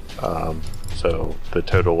thing, so the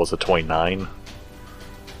total was a 29.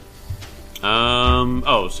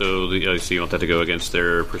 So you want that to go against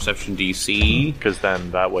their perception DC? Because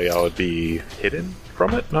then that way I would be hidden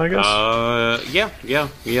from it, I guess?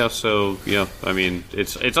 Yeah. So, yeah, I mean,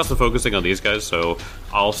 it's also focusing on these guys, so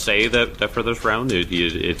I'll say that for this round,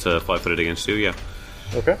 it's flat-footed against you, yeah.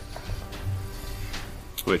 Okay.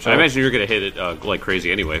 Which I imagine you're going to hit it like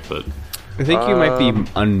crazy anyway, but... I think you might be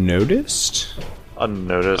unnoticed.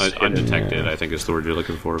 Unnoticed. Undetected, I think is the word you're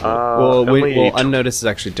looking for. Well, unnoticed is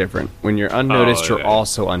actually different. When you're unnoticed, you're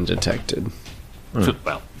also undetected.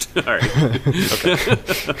 Well, alright.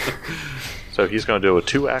 Okay. So he's going to do a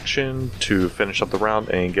 2-action to finish up the round,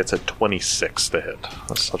 and he gets a 26 to hit.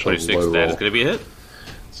 That's such 26, a low roll. that is going to be a hit.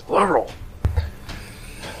 It's a low roll.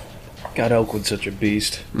 God, Elkwood's such a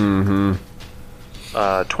beast.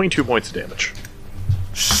 22 points of damage.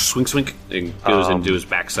 Swink, and goes into his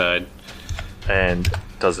backside. And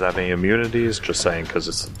does it have any immunities? Just saying, because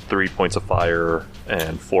it's 3 points of fire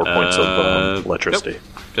and 4 points of electricity. Nope.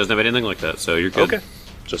 Doesn't have anything like that, so you're good. Okay,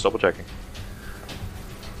 just double checking.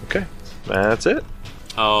 Okay, that's it.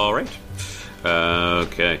 All right.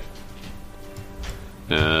 Okay.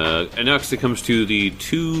 And next it comes to the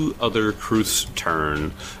two other Krooth's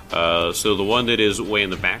turn. So the one that is way in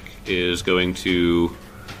the back is going to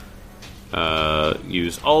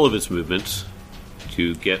use all of its movement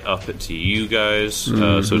to get up to you guys.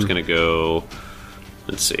 So it's going to go.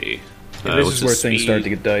 Let's see. This is where things start to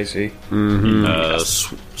get dicey.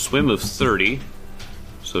 Swim of 30.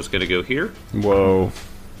 So it's going to go here. Whoa.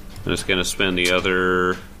 And it's going to spend the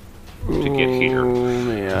other to get here.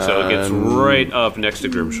 Man. So it gets right up next to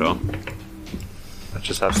Grimshaw. I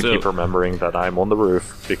just have to keep remembering that I'm on the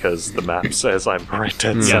roof because the map says I'm right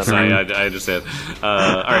dead Yes, center. I understand. All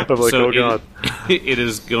right, I'm like, so oh god. it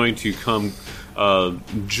is going to come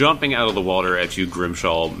jumping out of the water at you,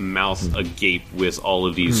 Grimshaw, mouth agape with all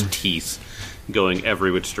of these teeth going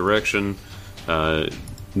every which direction.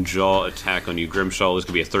 Jaw attack on you, Grimshaw, is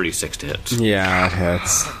going to be a 36 to hit. Yeah, it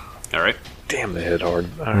hits. All right. Damn, they hit hard.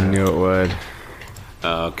 I knew it would.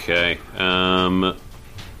 Okay.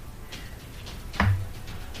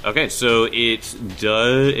 Okay, so it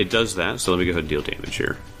does that. So let me go ahead and deal damage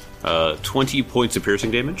here. 20 points of piercing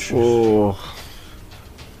damage. Oh.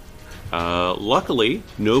 Luckily,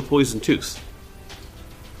 no poison tooth.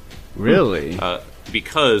 Really?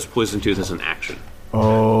 Because poison tooth is an action.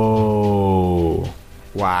 Oh.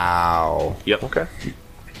 Wow. Yep. Okay.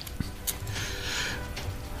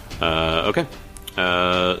 Okay.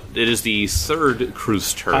 It is the third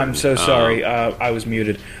Krooth's turn. I'm so sorry. I was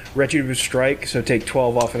muted. Retributive strike, so take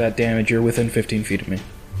 12 off of that damage. You're within 15 feet of me.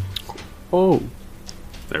 Oh.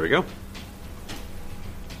 There we go.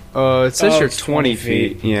 It says you're it's 20 20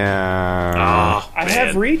 feet. Yeah. I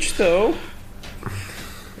have reach, though.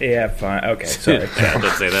 Yeah, fine. Okay, sorry. Yeah,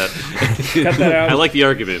 don't say that. Cut that out. I like the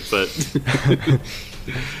argument, but...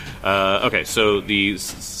 okay, so the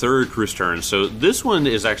third Krooth's turn. So this one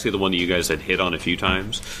is actually the one that you guys had hit on a few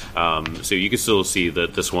times. So you can still see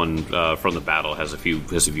that this one from the battle has a few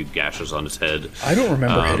gashes on its head. I don't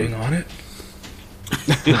remember hitting on it.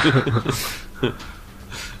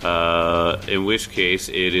 In which case,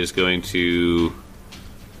 it is going to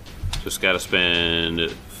just got to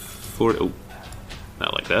spend 4. Oh,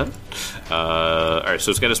 not like that. All right, so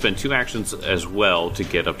it's got to spend 2 actions as well to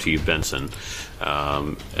get up to you, Benson,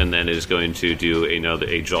 and then it is going to do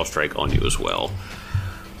a jaw strike on you as well.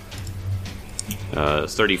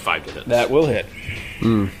 35 to hit. That will hit.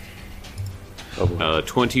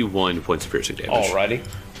 21 points of piercing damage. Alrighty.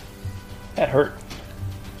 That hurt.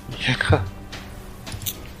 Yeah.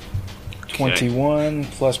 21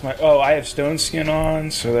 plus my... Oh, I have stone skin on,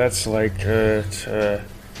 so that's like, I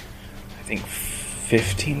think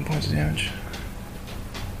 15 points of damage.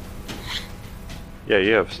 Yeah,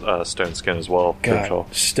 you have stone skin as well.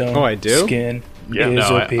 God, stone Oh, I do? skin Yeah, is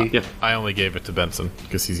no, OP. I only gave it to Benson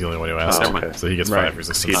because he's the only one who asked. Oh, okay. So he gets Right. 5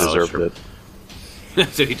 resistance. He deserved sure. it.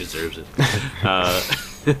 So he deserves it. All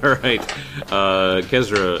right,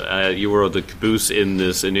 Kezra, you were the caboose in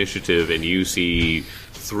this initiative, and you see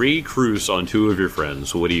 3 Krooths on 2 of your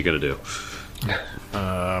friends. What are you going to do?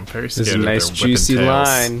 I'm very scared. This is a of nice their whip and juicy tails.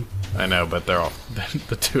 line. I know, but they're all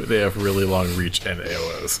the two. They have really long reach and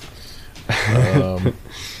AOs.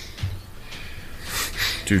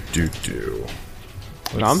 Do.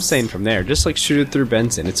 No, I'm saying from there, just like shoot it through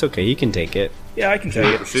Benson. It's okay, you can take it. Yeah, I can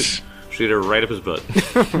take it. Shoot her right up his butt.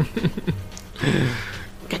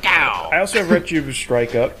 I also have Retributive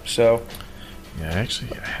Strike up, so Yeah,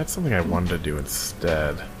 actually, I had something I wanted to do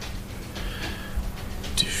instead.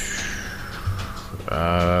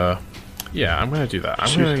 Yeah, I'm gonna do that.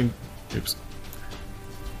 Oops.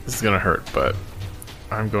 This is gonna hurt, but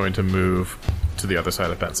I'm going to move to the other side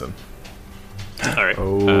of Benson. All right.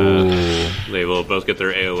 They will both get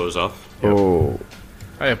their AOs off. Oh.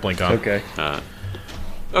 I have blink on. okay.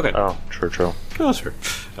 Okay. Oh, true. Oh, that's fair.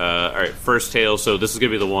 All right, first tail. So this is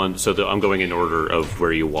going to be the one. So I'm going in order of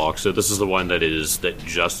where you walk. So this is the one that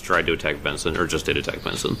just tried to attack Benson, or just did attack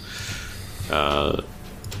Benson. So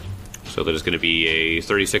that is going to be a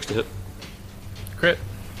 36 to hit. Crit.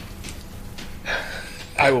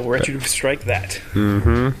 I will Retributive Strike that.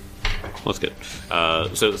 That's good.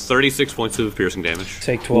 So 36 points of piercing damage.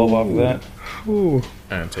 Take 12 off of that.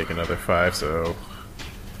 And take another 5, so...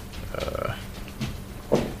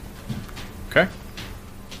 okay.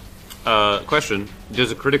 Question: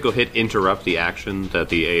 does a critical hit interrupt the action that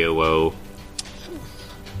the AOO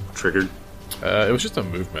triggered? It was just a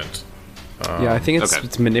movement. Yeah, I think okay.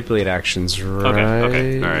 it's manipulate actions, right?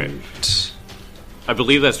 Okay, all right. I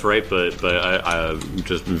believe that's right, but I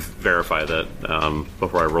just verify that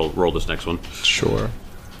before I roll this next one. Sure.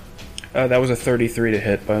 That was a 33 to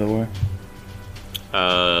hit, by the way.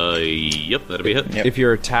 Yep, that'll be a hit. Yep. If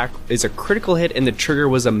your attack is a critical hit and the trigger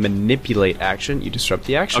was a manipulate action, you disrupt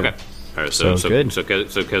the action. Okay. All right. So good. So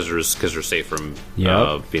Kezra's safe from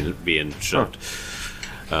Yep. being shocked.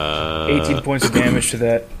 18 points of damage to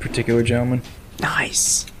that particular gentleman.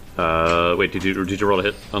 Nice. Wait, did you roll a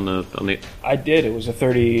hit on the? I did. It was a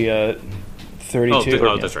 32.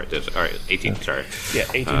 Oh, that's right. All right, 18. Sorry. Yeah,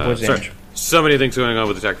 18 points of Sorry. damage. So many things going on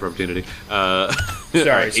with attack of opportunity. All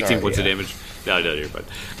right, 18 points of damage. No, you're fine.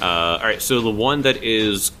 All right, so the one that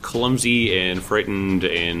is clumsy and frightened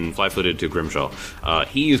and fly-footed to Grimshaw,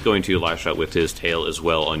 he is going to lash out with his tail as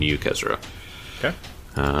well on you, Kezra. Okay.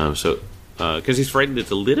 So, because he's frightened,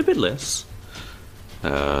 it's a little bit less.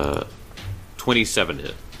 27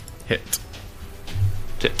 hit. Hit.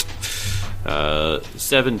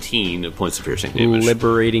 17 points of piercing damage.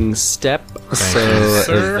 Liberating step. So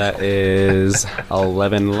sir. that is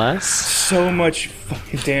 11 less. So much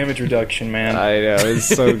fucking damage reduction, man. I know, it's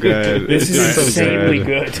so good. This is so insanely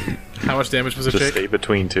good. How much damage was it, Just Jake? stay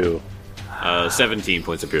between two. 17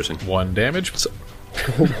 points of piercing. 1 damage.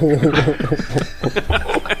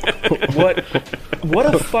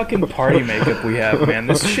 What a fucking party makeup we have, man.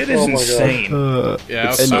 This shit is insane. Yeah,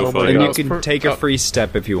 It's so funny. And you can take a free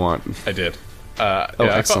step if you want. I did.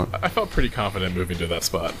 Excellent. I felt pretty confident moving to that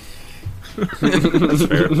spot. That's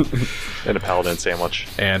fair. And a paladin sandwich.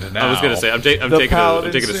 And now I was going to say, I'm taking a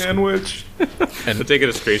sandwich. I'm taking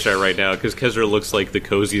a screenshot right now because Kezra looks like the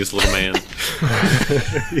coziest little man.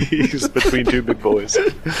 He's between two big boys.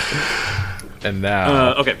 And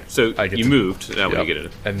now, Okay, so I get you to- moved. Now what do you get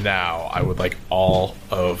it? And now I would like all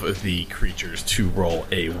of the creatures to roll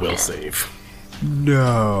a will save.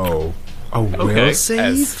 No. A will save?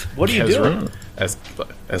 As What are you Kezra- doing? As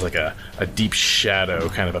like a deep shadow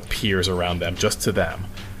kind of appears around them, just to them,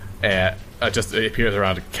 and just it appears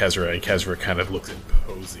around Kezra, and Kezra kind of looks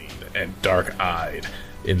imposing and dark-eyed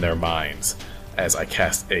in their minds as I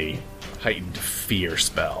cast a heightened fear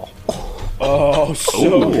spell. Oh,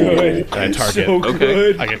 so good. And I target. So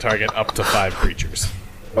good. I can target up to 5 creatures.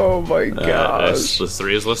 Oh my gosh. This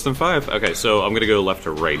 3 is less than 5. Okay, so I'm going to go left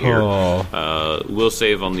to right here. We'll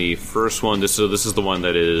save on the first one. This is the one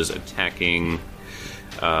that is attacking.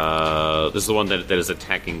 This is the one that is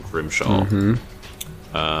attacking Grimshaw.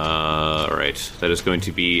 All right, that is going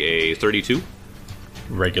to be a 32.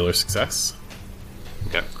 Regular success.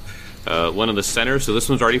 Okay, one in the center. So this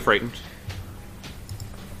one's already frightened.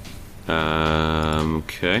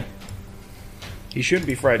 Okay, He shouldn't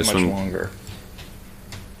be frightened This much one- longer.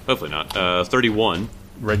 hopefully not. 31.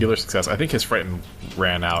 Regular success. I think his frighten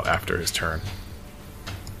ran out after his turn.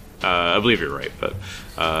 I believe you're right, but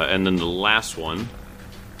and then the last one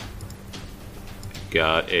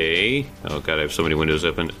got a. Oh god, I have so many windows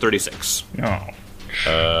open. 36. No.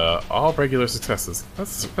 All regular successes.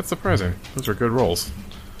 That's surprising. Those are good rolls.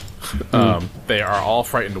 They are all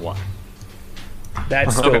frightened 1.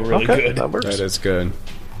 That's still really good. That works. That is good.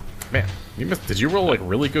 Man, did you roll like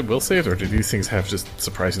really good will saves, or do these things have just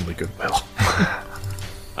surprisingly good will?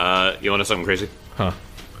 You want to something crazy? Huh?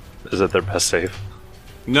 Is it their best save?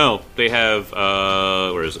 No, they have.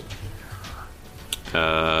 Where is it?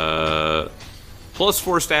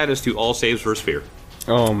 +4 status to all saves versus fear.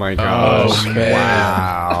 Oh my gosh! Okay.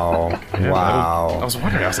 Wow! Yeah, Wow! I was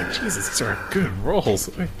wondering. I was like, Jesus, these are good rolls.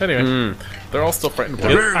 Anyway, they're all still frightened.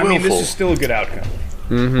 I mean, this is still a good outcome.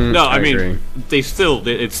 No, I mean agree. they still.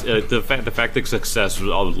 It's the fact that success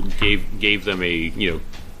gave them a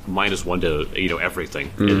 -1 to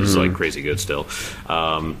everything is like crazy good still.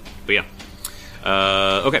 But yeah,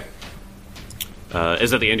 okay.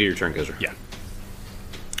 Is that the end of your turn, Kaiser? Yeah.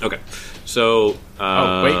 Okay. So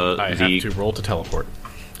Oh wait, I have to roll to teleport.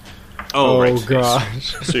 Oh, right.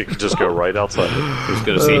 gosh! So you can just go right outside. Who's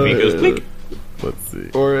gonna see if he goes blink? Let's see.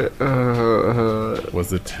 Or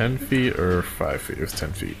Was it 10 feet or 5 feet? It was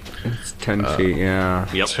 10 feet. it's 10 feet. Yeah.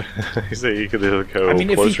 Yep. So you could either go I mean,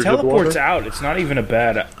 if he closer to the teleports water. out, it's not even a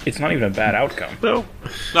bad outcome. No.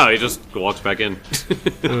 No, he just walks back in.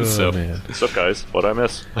 So Oh, man. What's up, guys? What'd I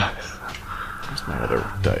miss? Where's my other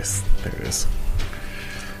dice? There it is.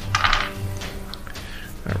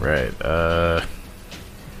 Alright,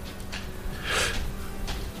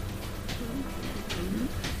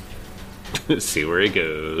 see where he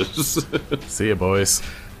goes. see ya, boys.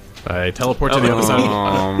 I teleport to the other side.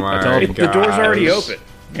 Oh my teleport- The door's already gosh. open.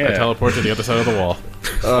 I Yeah. teleport to the other side of the wall.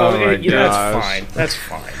 Oh my yeah, gosh! that's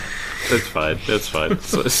fine. That's fine. That's fine.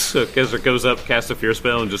 That's fine. So Kaiser goes up, casts a fear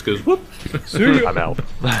spell, and just goes whoop. I'm out.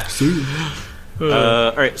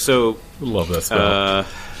 All right. So Love that spell.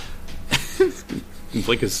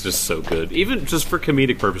 Blink is just so good, even just for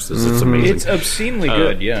comedic purposes. It's amazing. It's obscenely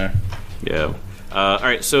good. Yeah. Yeah. All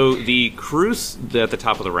right. So the Krooth at the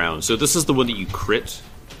top of the round. So this is the one that you crit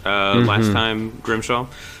last time, Grimshaw.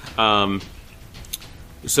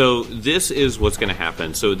 So this is what's going to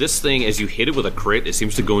happen. So this thing, as you hit it with a crit, it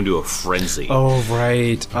seems to go into a frenzy. Oh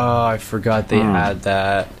right! Oh, I forgot they had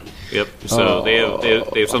that. Yep. So they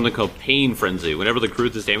have something called Pain Frenzy. Whenever the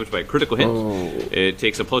Krooth is damaged by a critical hit, it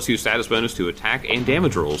takes a +2 status bonus to attack and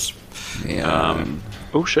damage rolls. Yeah.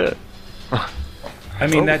 Oh shit. I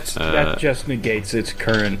mean, that just negates its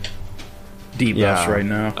current debuffs Yeah. right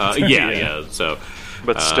now. Yeah. So,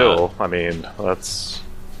 But still, I mean, that's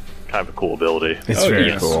kind of a cool ability. it's Oh, very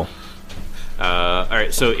yes. cool. all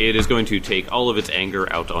right. So it is going to take all of its anger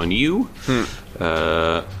out on you,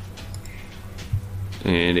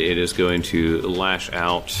 and it is going to lash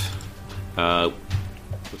out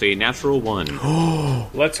with a natural 1.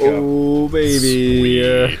 Let's go. Oh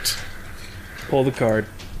baby! Sweet. Pull the card.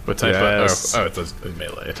 What type Yes. of... Oh, it's a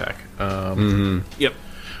melee attack. Yep.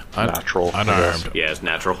 Natural. Unarmed. Yeah, it's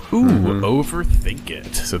natural. Ooh, overthink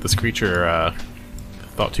it. So this creature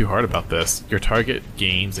thought too hard about this. Your target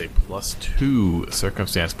gains a +2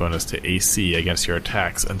 circumstance bonus to AC against your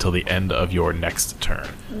attacks until the end of your next turn.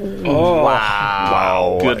 Oh,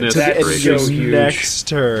 Wow. Goodness That is gracious. so huge. Next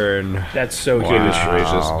turn. That's so Goodness huge.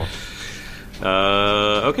 gracious.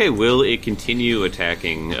 Wow. Okay, will it continue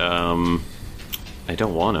attacking? I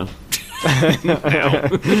don't wanna.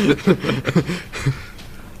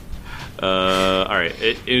 All right.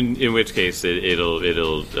 In which case, it'll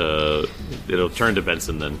turn to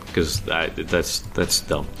Benson then, because that's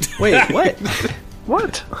dumb. Wait, what?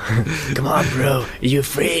 What? Come on, bro. Are you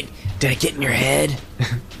afraid? Did I get in your head?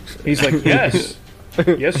 He's like, yes.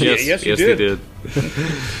 Yes, you he did. did.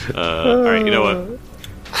 All right. You know what?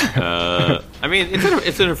 I mean,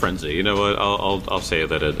 it's in a frenzy. You know what? I'll say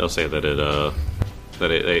that it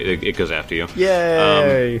goes after you.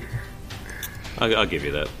 Yay! I'll give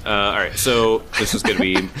you that. All right, so this is going to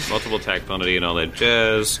be multiple attack penalty and all that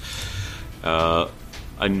jazz.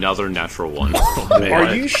 Another natural 1.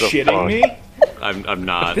 Are you shitting me? I'm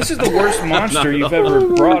not. This is the worst monster you've ever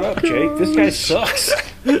brought up, Jake. This guy sucks.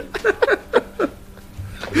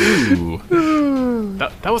 Ooh.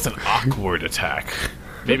 That was an awkward attack.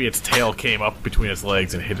 Maybe its tail came up between its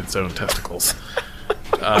legs and hit its own testicles.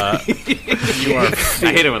 You are.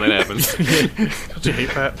 I hate it when that happens. Don't you hate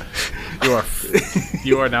that?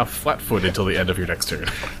 You are now flat-footed till the end of your next turn.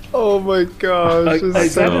 Oh my gosh! this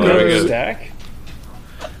Is that so another good. stack?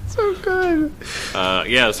 so good.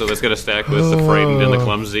 Yeah, so that's going to stack with the frightened and the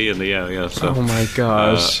clumsy and the yeah. So Oh my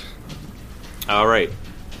gosh! all right,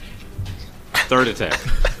 third attack.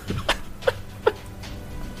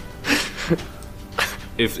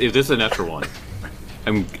 If this is a natural 1,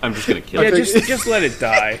 I'm just going to kill Yeah, it. just let it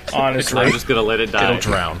die. Honestly, I'm just going to let it die. It'll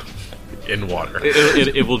drown in water.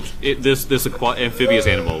 It will. This amphibious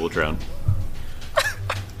animal will drown.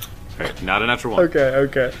 All right, not a natural 1.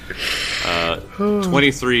 Okay.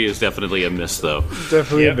 23 is definitely a miss, though.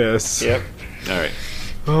 Definitely Yep. a miss. Yep. All right.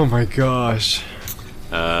 Oh my gosh!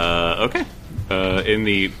 Okay. In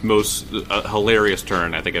the most hilarious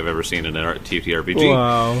turn I think I've ever seen in an TTRPG,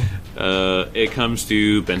 Wow. it comes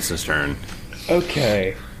to Benson's turn.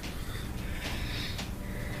 Okay.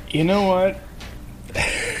 You know what?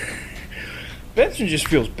 Benson just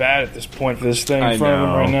feels bad at this point for this thing I in front of him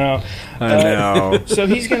know. right now. I know. So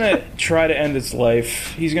he's gonna try to end its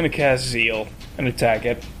life. He's gonna cast Zeal and attack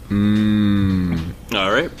it.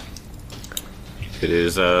 All right. It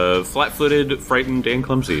is flat-footed, frightened, and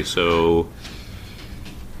clumsy. So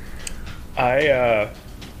I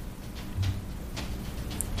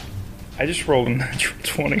just rolled a natural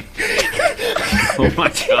 20. oh my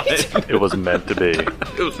god, It was meant to be.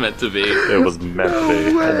 it was meant to be. It was meant to be.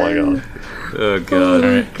 Oh my god. Oh god.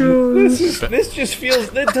 This just feels.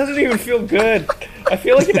 It doesn't even feel good. I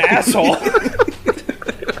feel like an asshole.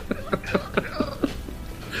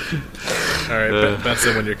 All right,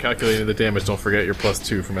 Benson, when you're calculating the damage, don't forget your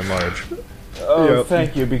 +2 from enlarge. Oh,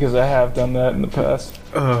 thank you, because I have done that in the past.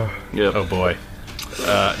 Yep. Oh boy.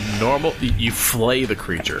 Normal. You flay the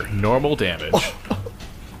creature. Normal damage.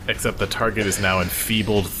 Except the target is now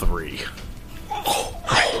enfeebled 3. Oh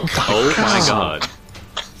my god.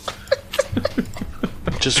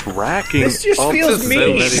 Just racking This just up feels so mean.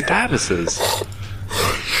 many statuses.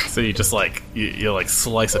 So you just like you like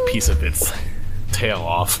slice a piece of its tail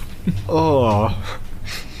off. Oh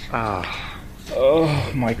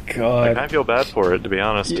my I god. kind of feel bad for it, to be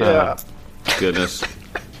honest. Yeah. Goodness.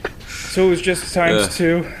 So it was just times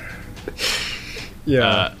 2?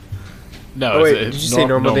 Yeah. No, Oh, wait, it's did you say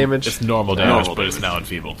normal damage? It's normal damage, Normal but it's damage. now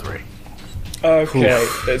enfeebled 3. Okay,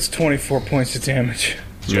 that's 24 points of damage.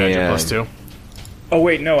 Did you add your Man. +2? Oh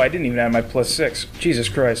wait, no, I didn't even add my +6. Jesus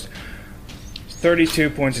Christ. 32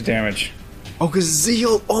 points of damage. Oh, because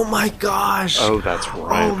Zeal. Oh my gosh. Oh, that's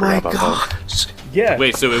right. Oh I my forgot about that. gosh. Yeah.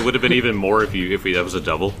 Wait, so it would have been even more if that was a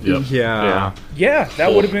double. Yep. Yeah. Yeah,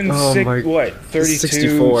 that would have been Oh my- 32,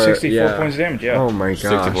 64, 64 yeah. points of damage, yeah. Oh my gosh.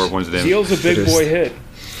 64 points of damage. Zeal's a big Just- boy hit.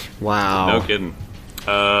 Wow. No kidding.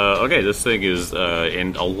 Okay, this thing is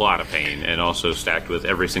in a lot of pain and also stacked with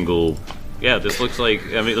every single. Yeah, this looks like.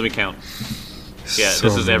 I mean, let me count. Yeah, So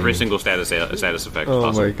this is every many. single status effect Oh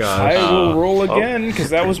possible. my gosh. I will roll again, because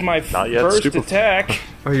that was my Not yet, first stupid. attack.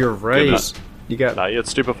 Oh, you're right. Goodness. You got. Not yet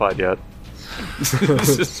stupefied yet.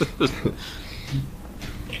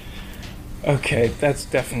 Okay, that's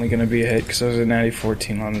definitely going to be a hit, because I was a natty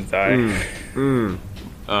 14 on the die.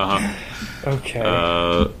 Okay.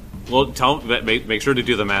 Well, make sure to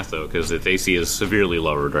do the math though, because its AC is severely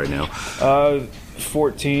lowered right now.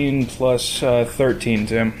 14 plus 13,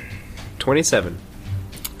 Tim. 27.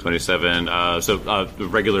 27. So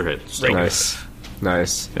regular hit. Still. Nice.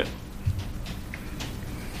 Nice. Yeah.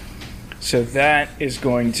 So that is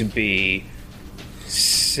going to be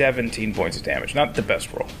 17 points of damage. Not the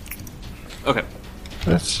best roll. Okay.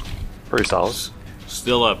 That's pretty solid.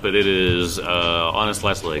 Still up, but it is on its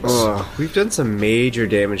last legs. We've done some major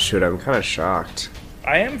damage to it. I'm kind of shocked.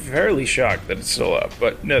 I am fairly shocked that it's still up,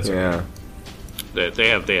 but no, it's okay. Yeah. They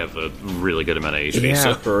have a really good amount of HP. Yeah,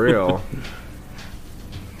 So for real.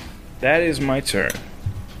 That is my turn.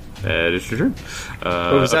 that is your turn.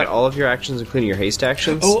 Oh, is that okay. all of your actions, including your haste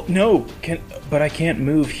actions? Oh, no, but I can't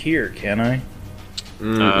move here, can I?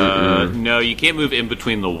 No, you can't move in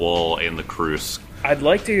between the wall and the cruise. I'd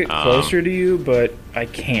like to get closer to you, but I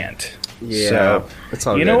can't. Yeah, So, it's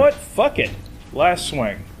all you good. know what? Fuck it. Last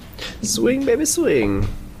swing. Swing, baby, swing.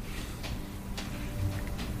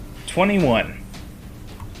 21.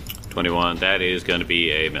 21. That is going to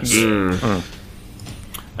be a miss.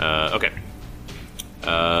 Okay.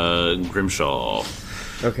 Grimshaw.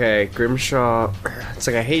 Okay, Grimshaw. It's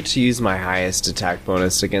like I hate to use my highest attack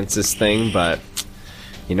bonus against this thing, but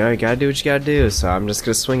you know, you gotta do what you gotta do, so I'm just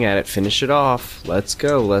gonna swing at it, finish it off. Let's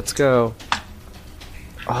go, let's go.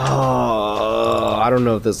 Oh, I don't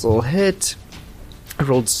know if this will hit. I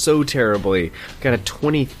rolled so terribly. Got a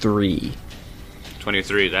 23.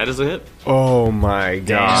 23. That is a hit. Oh my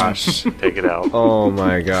gosh. Take it out. Oh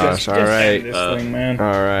my gosh. Just All end right. this thing, man.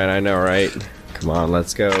 Alright, I know, right? Come on,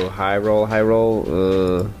 let's go. High roll, high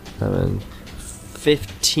roll.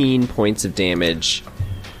 15 points of damage.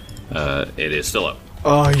 It is still up.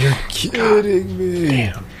 Oh, you're kidding me.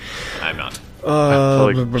 Damn. I'm not.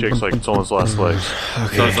 I feel like Jake's like, it's on his last legs. So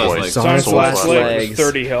it's last legs. It's on Science its last leg legs. was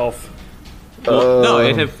 30 health. Well, no,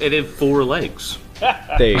 it had 4 legs.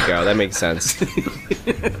 There you go. That makes sense.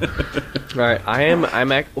 Alright,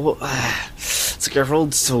 well, it's like I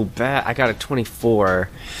rolled so bad. I got a 24.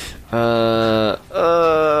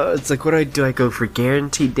 It's like, what do I go for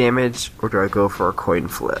guaranteed damage, or do I go for a coin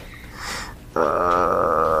flip?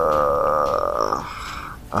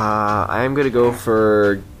 I am gonna go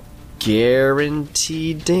for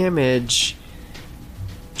guaranteed damage.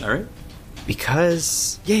 Alright.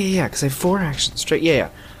 Because because I have 4 actions straight.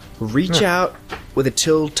 Reach out with a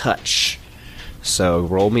till touch. So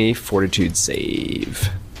roll me fortitude save.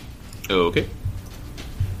 Okay.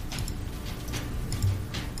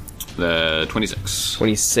 26.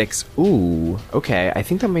 26. Ooh, okay. I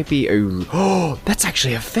think that might be a... Oh, that's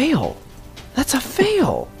actually a fail. That's a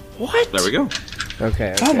fail. What? There we go.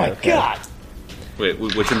 Okay. Oh my god! Wait,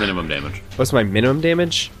 what's your minimum damage? What's my minimum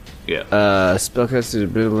damage? Yeah. Spellcasted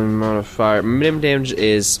ability modifier. Minimum damage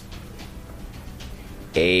is...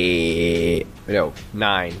 9.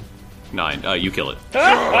 9. You kill it.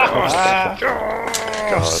 God.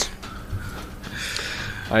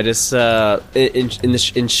 I just,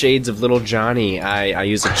 in shades of Little Johnny, I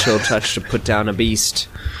use a chill touch to put down a beast.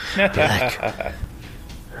 Like,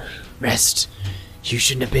 rest. You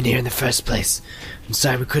shouldn't have been here in the first place. I'm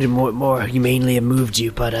sorry we couldn't more humanely have moved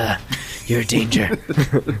you, but you're a danger.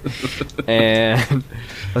 And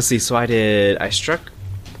let's see. So I did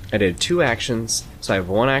 2 actions. So I have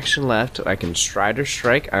 1 action left. I can stride or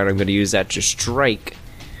strike, and I'm going to use that to strike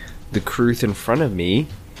the Krooth in front of me,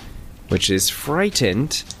 which is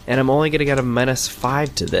frightened. And I'm only going to get a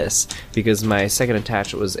 -5 to this because my second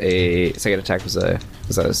attack was a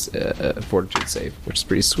fortitude save, which is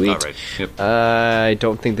pretty sweet. All right. Yep. I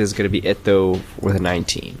don't think this is going to be it though with a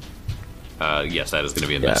 19. Yes, that is going to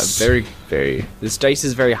be a Yeah, miss. very, very. This dice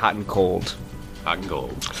is very hot and cold. Hot and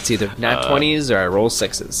cold. It's either nat 20s or I roll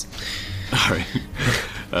 6s. All right.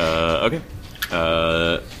 Okay.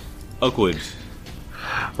 Oakwood.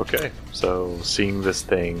 Okay, so seeing this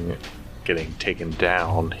thing getting taken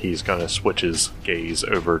down, he's going to switch his gaze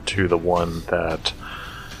over to the one that...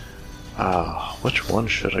 which one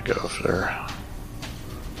should I go for?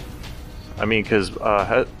 I mean, because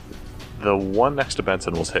the one next to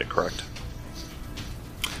Benson was hit, correct?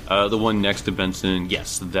 The one next to Benson,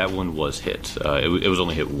 yes, that one was hit. It was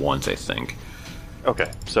only hit once, I think.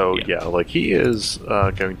 Okay, so Yeah. like he is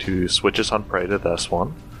going to switch his hunt prey to this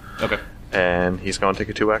one. Okay. And he's going to take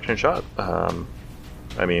a 2-action shot.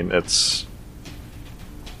 I mean, it's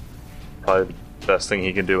probably the best thing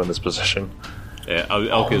he can do in this position. Yeah,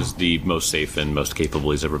 Elk is the most safe and most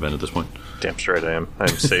capable he's ever been at this point. Damn straight I am. I'm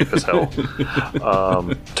safe as hell.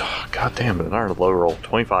 God damn it, another low roll.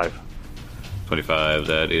 25. 25,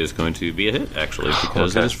 that is going to be a hit, actually,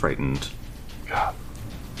 because Okay. it is frightened. God.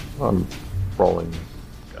 I'm rolling.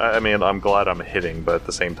 I mean, I'm glad I'm hitting, but at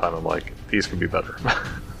the same time, I'm like, these could be better.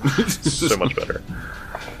 So much better.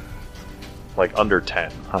 Like, under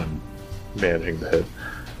 10, I'm managing to hit.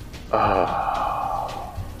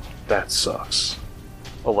 That sucks.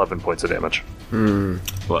 11 points of damage.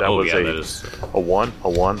 Well, That was yeah, a- that is... A 1, a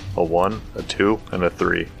 1, a 1, a 2, and a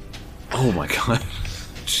 3. Oh my god.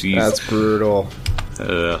 Jeez. That's brutal.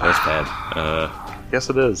 That's bad. Yes,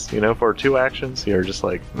 it is. You know, for 2 actions, you're just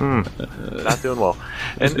like, not doing well.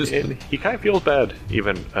 And he kind of feels bad,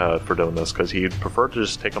 even for doing this, because he'd prefer to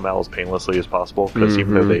just take them out as painlessly as possible, because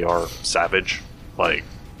even though they are savage, like,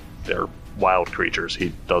 they're wild creatures,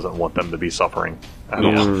 he doesn't want them to be suffering at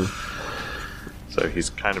all. So he's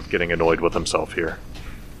kind of getting annoyed with himself here.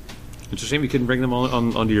 It's a shame you couldn't bring them all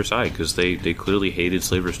onto your side, because they clearly hated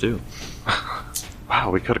slavers too.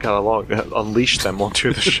 Wow, we could have got along, unleashed them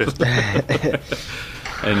onto the ship.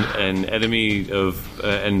 And an enemy of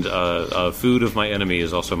food of my enemy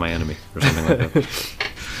is also my enemy, or something like that.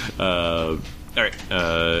 All right.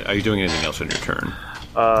 Are you doing anything else on your turn?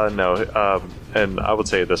 No, and I would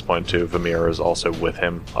say at this point too, Vamir is also with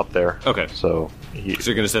him up there. Okay. So he,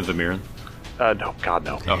 So you're going to send Vamir in? no, God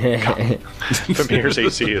no. Oh, Vamir's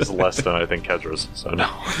AC is less than I think Kedra's, so no.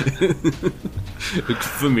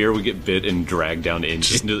 Vamir would get bit and dragged down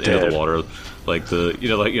into dead. the water, like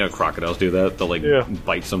crocodiles do that. They'll Yeah.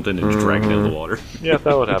 bite something and just drag it into the water. Yeah,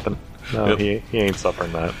 that would happen. No, Yep. he ain't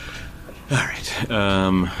suffering that. All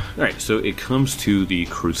right. So it comes to the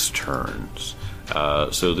Krooth's turns.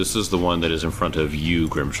 So this is the one that is in front of you,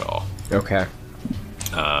 Grimshaw. Okay.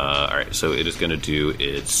 All right. So it is going to do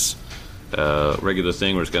its regular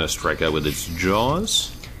thing, where it's going to strike out with its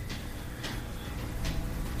jaws.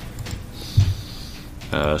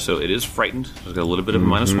 So it is frightened. It's got a little bit of a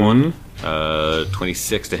 -1.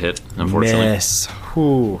 26 to hit, unfortunately. Miss.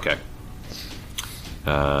 Whew. Okay.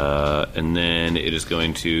 And then it is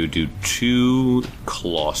going to do 2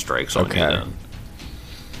 claw strikes on you Okay. then.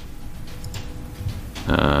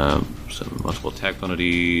 So multiple attack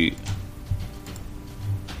penalty.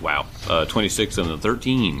 Wow. 26 and then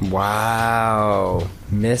 13. Wow.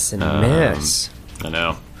 Miss and miss. I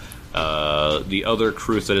know. The other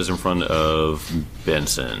Krooth that is in front of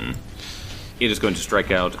Benson. It is going to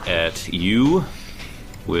strike out at you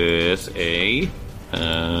with a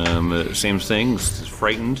same thing, it's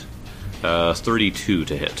frightened. 32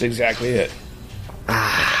 to hit. That's exactly it.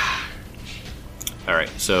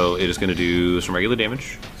 Alright, so it is going to do some regular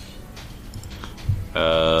damage.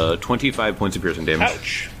 25 points of piercing damage.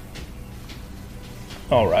 Ouch.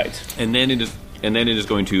 All right. and then it is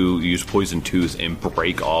going to use poison tooth and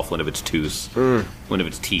break off one of its teeth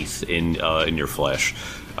in your flesh.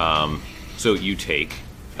 So you take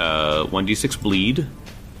 1d6 bleed,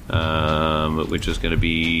 which is going to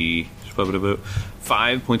be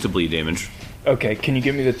 5 points of bleed damage. Okay, can you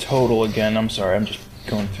give me the total again? I'm sorry, I'm just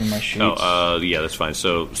going through my sheets. Yeah, that's fine.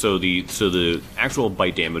 So the actual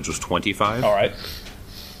bite damage was 25. All right.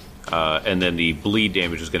 And then the bleed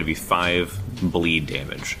damage is going to be 5 bleed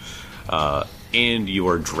damage. And you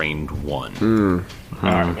are drained 1. All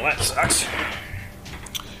right, well, that sucks.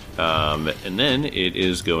 And then it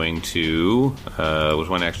is going to, with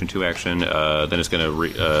 1 action, 2 action, then it's going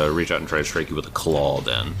to reach out and try to strike you with a claw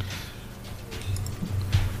then.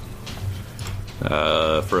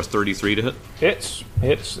 For a 33 to hit. Hits.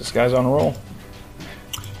 This guy's on a roll.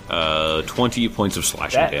 20 points of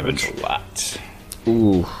slashing That damage. hurts a lot.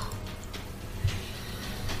 Ooh.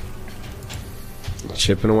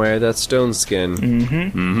 Chipping away at that stone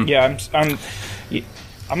skin. Yeah,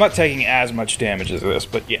 I'm not taking as much damage as this,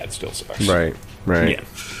 but yeah, it still sucks. Right. Yeah.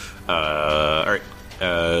 All right.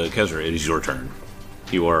 Kezra, it is your turn.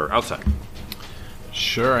 You are outside.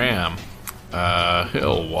 Sure am.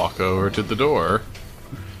 He'll walk over to the door,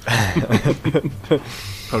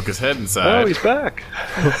 poke his head inside. Oh, he's back.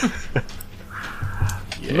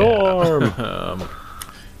 Yeah. Norm.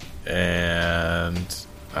 And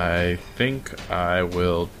I think I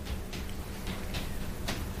will.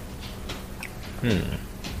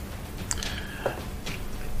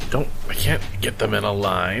 I can't get them in a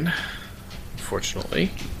line,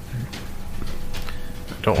 unfortunately.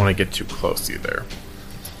 I don't want to get too close either.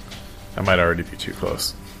 I might already be too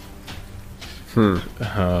close.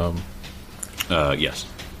 Yes.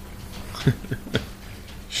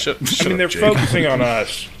 Shut I mean, up, they're Jake. focusing on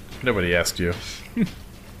us. Nobody asked you.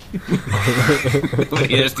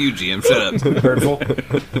 Yes, you, GM. Shut up. Hurtful.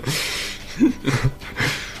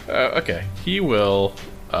 Okay. He will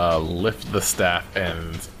lift the staff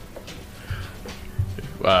and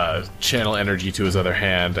channel energy to his other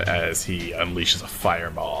hand as he unleashes a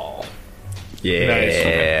fireball.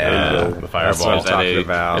 Yeah. The fireball. what I'm talking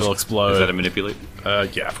about. It'll explode. Is that a manipulate?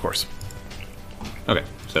 Yeah, of course. Okay,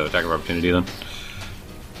 so attack of opportunity then.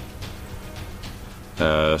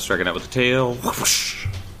 Striking out with the tail.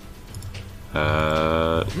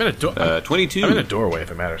 I'm in a 22. I'm in a doorway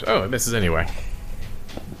if it matters. Oh, it misses anyway.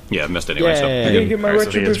 Yeah, I missed anyway. So Yay. I didn't get my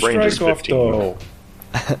Alright, so retributive his range is strike off, 15. though.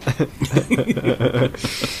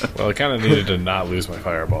 Well, I kind of needed to not lose my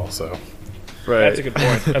fireball, so. Right. That's a good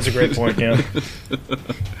point. That's a great point, yeah.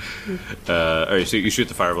 alright, so you shoot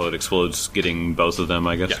the fireball, it explodes, getting both of them,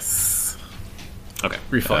 I guess? Yes. Okay.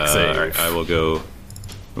 Reflex save. Alright, I will go.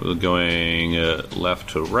 We're going left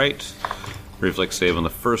to right. Reflex save on the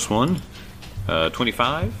first one.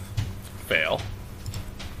 25. Fail.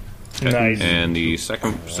 Nice. And the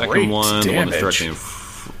second Great one, the one damage. that's directly in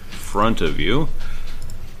front of you.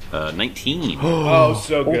 19. Oh,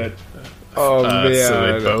 so good. Oh, man.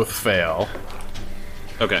 So they both fail.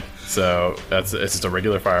 Okay. So it's just a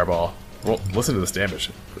regular fireball. Well, listen to this damage.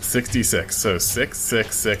 66. So 6,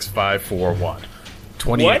 6, 6, 5, 4, 1.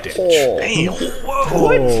 28 What? damage.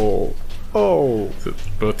 Oh. So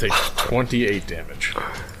both take 28 damage.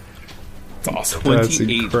 It's awesome. That's 28 points of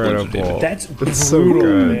incredible. damage. That's brutal, so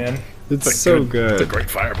good. man. It's so good. It's a great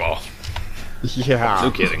fireball. Yeah. No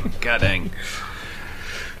kidding. God dang.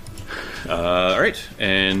 Alright,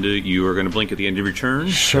 and you are going to blink at the end of your turn.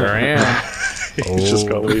 Sure am. just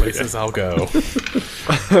gonna leave places I'll go.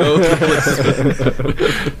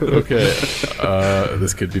 Okay.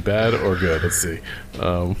 This could be bad or good. Let's see. 2, I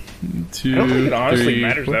don't think it honestly 3,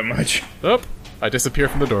 matters that much. Oh, I disappear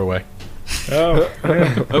from the doorway. Oh,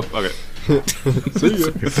 man. Oh, okay.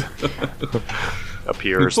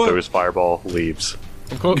 Appears, throws fireball, leaves.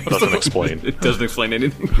 I'm close. Doesn't explain. It doesn't explain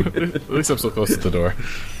anything. At least I'm so close to the door.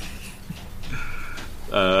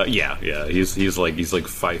 Yeah. He's like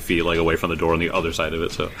 5 feet away from the door on the other side of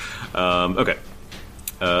it. So, okay.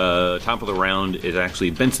 Top of the round is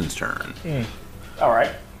actually Benson's turn. All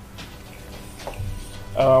right.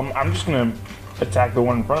 I'm just gonna attack the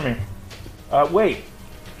one in front of me. Wait.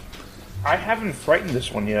 I haven't frightened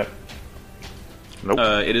this one yet. Nope.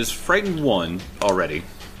 It is frightened 1 already.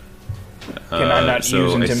 Can I not so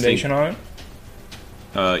use I intimidation on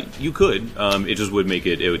it? You could. It just would make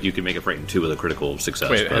it. You could make it frightened 2 with a critical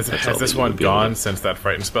success. Wait, but that's has all this that you one would be able gone to- since that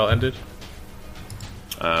frightened spell ended?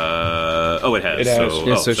 Oh, it has. It has. So,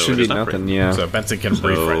 Yeah, so it should is be not nothing, frightened. yeah. So Benson can So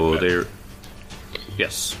refrighten it. they're.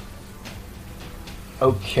 Yes.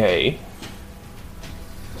 Okay.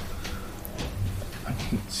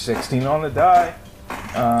 16 on the die.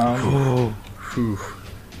 gonna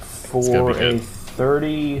For be a good.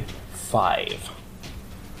 35.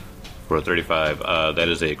 For a 35, that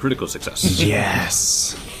is a critical success.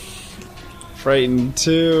 Yes. Frightened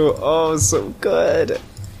 2. Oh, so good.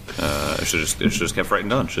 I should have just kept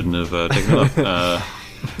frightened on. Shouldn't have taken it off.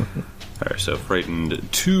 Alright, so frightened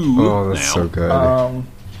 2 Oh, that's now. so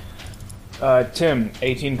good. Tim,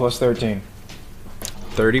 18 plus 13.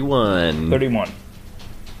 31. 31.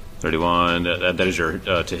 31, that is your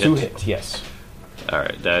to hit. 2 hit, yes.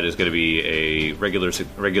 Alright, that is going to be a regular hit.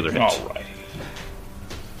 Alright.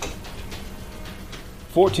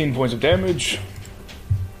 14 points of damage.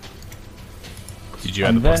 Did you add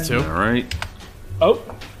And the plus then- 2? Alright. Oh!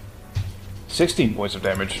 16 points of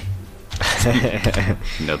damage.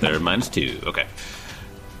 Another -2. Okay.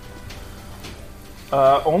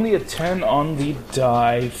 Only a 10 on the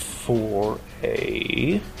die for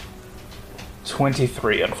a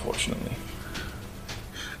 23, unfortunately.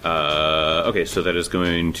 Okay, so that is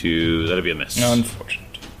going to... That'll be a miss. Unfortunate.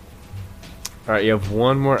 Alright, you have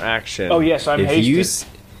one more action. Oh, yes, I'm hasted.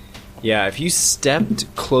 If you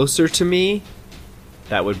stepped closer to me,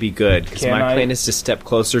 that would be good. Because Can my I- plan is to step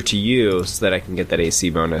closer to you so that I can get that AC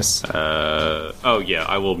bonus. Oh, yeah,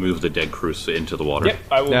 I will move the dead Krooth into the water. Yep,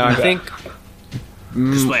 I will Now, do I that. think...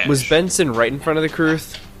 Splash. Was Benson right in front of the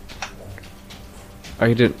Krooth? Oh,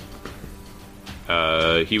 he didn't.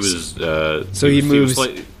 He was... So he was moves...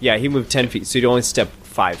 slight- Yeah, he moved 10 feet, so he'd only step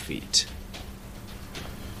 5 feet.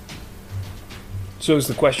 So is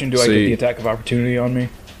the question, do I So get you- the attack of opportunity on me?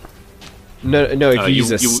 No, if you you-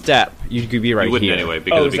 use a you- step, you could be right you wouldn't here. anyway,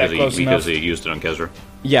 because, is that close because enough? he used it on Kezra.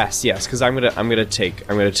 Yes, because I'm gonna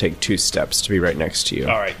take 2 steps to be right next to you.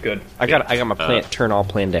 Alright, good. I got my turn all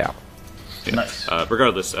planned out. Nice.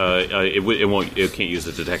 Regardless, it can't use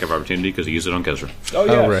its attack of opportunity because he used it on Kezra. Oh,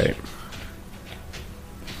 yeah. Oh right.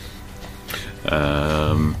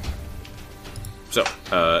 So,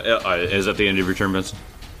 is that the end of your turn, Benson?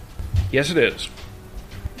 Yes, it is.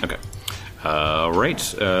 Okay.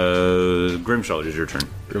 Right. Grimshaw, it is your turn.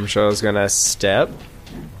 Grimshaw's gonna step.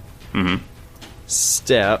 Mm-hmm.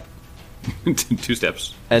 Step. 2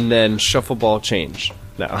 steps. And then shuffle ball change.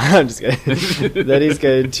 No, I'm just kidding. Then he's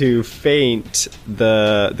going to feint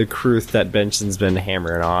the Krooth that Benson's been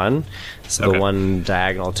hammering on. So Okay. the one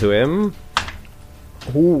diagonal to him.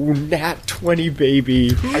 Ooh, nat 20,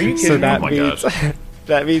 baby. Are you So kidding? that Oh my means God.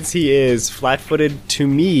 that means he is flat-footed to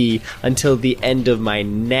me until the end of my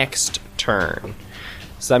next turn.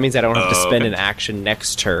 So that means I don't have to Oh, spend okay. an action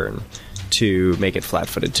next turn to make it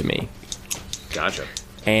flat-footed to me. Gotcha.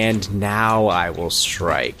 And now I will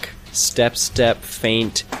strike. Step,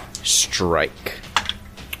 feint, strike.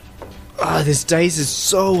 Ah, this dice is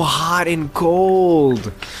so hot and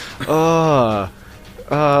cold. I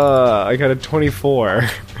got a 24.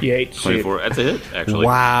 You hate to see it. 24. That's a hit, actually.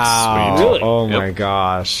 Wow. Sweet. Really? Oh Yep. my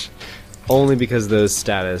gosh. Only because of those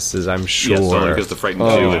statuses, I'm sure. Yes, only because the frightened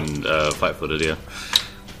Oh. 2 and flat-footed, yeah.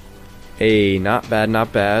 Hey, not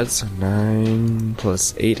bad. So 9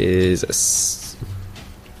 plus 8 is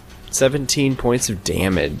 17 points of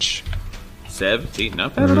damage. 17,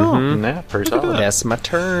 not bad at all. Nah, pretty solid. That's my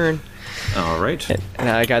turn. All right. And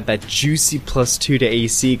I got that juicy +2 to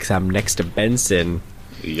AC because I'm next to Benson.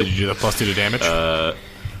 Yep. Did you do the plus 2 to damage?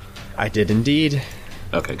 I did indeed.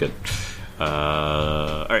 Okay, good.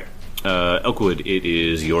 All right. Elkwood, it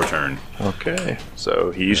is your turn. Okay,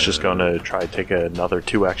 so he's just going to try to take another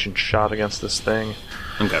 2-action shot against this thing.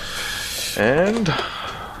 Okay. And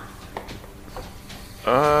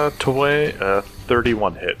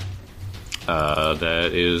 31 hit.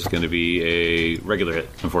 That is going to be a regular hit,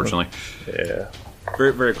 unfortunately. Yeah.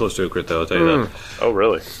 Very, very close to a crit, though, I'll tell you that. Oh,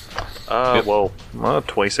 really? Yep. Well,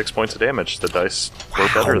 26 points of damage. The dice were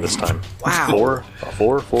better this time. Wow. A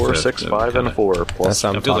 4, 6, 5, and a 4. Plus, That's what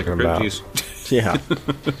I'm That feels like a talking crit, about. geez. Yeah.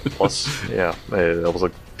 plus, yeah, it was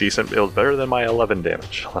a decent. It was better than my 11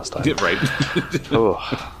 damage last time. Yeah, right. Oh,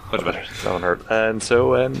 Much better. that one hurt. And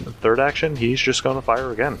so, in third action, he's just going to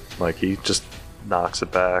fire again. Like, he just knocks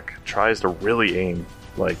it back, tries to really aim,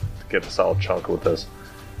 like, get a solid chunk with this.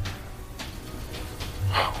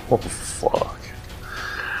 Oh, fuck.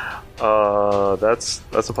 That's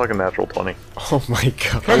a fucking natural 20. Oh my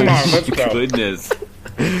god. Come on, let's go. Goodness.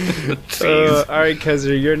 Alright,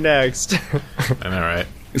 Kaiser, you're next. I know,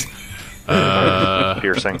 right?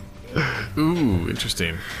 Piercing. Ooh,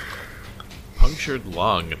 interesting. Punctured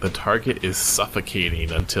lung. The target is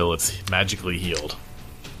suffocating until it's magically healed.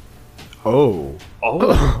 Oh.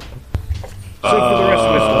 Oh! So for the rest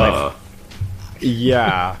of his life.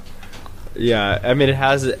 Yeah. Yeah, I mean, it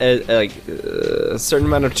has a certain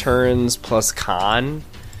amount of turns plus con.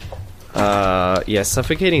 Yeah,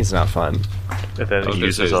 suffocating's not fun. And then I was he gonna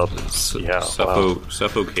uses say, up. Yeah, wow.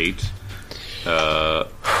 Suffocate. Okay,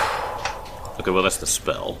 well, that's the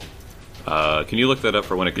spell. Can you look that up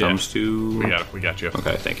for when it comes to... We got you.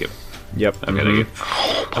 Okay, thank you. Yep. Okay, thank you.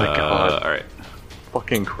 Oh my god. Alright.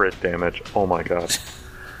 Fucking crit damage. Oh my god.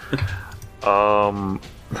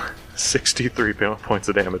 63 points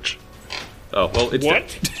of damage. Oh, well, it's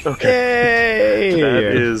What? Okay. Hey! That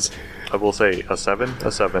is, I will say, a 7,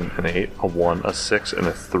 an 8, a 1, a 6, and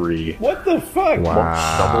a 3. What the fuck?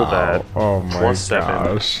 Wow. Double that. Oh my Plus 7.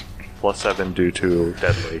 gosh. Plus 7 due to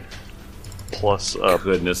deadly. Plus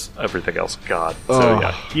Goodness. everything else. God. Oh. So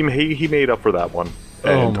yeah, he made up for that one. Oh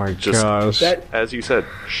And my just, gosh. That as you said,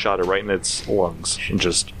 shot it right in its lungs and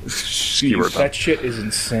just skewered them. that shit is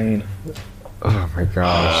insane. Oh my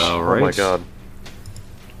gosh. Alright. Oh my god.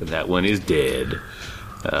 That one is dead.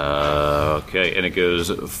 Okay, and it goes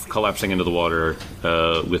collapsing into the water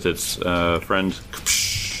with its friend.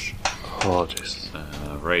 Oh Jesus.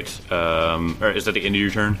 Right. Is that the end of your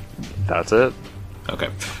turn? That's it. Okay.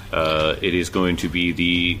 It is going to be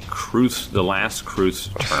the last Krooth's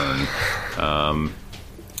turn.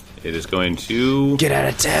 It is going to... Get out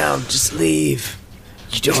of town. Just leave.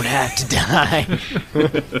 You don't have to die.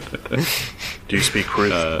 Do you speak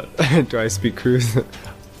Krooth? Do I speak Krooth?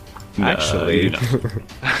 Actually. you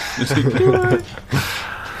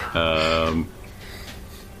know.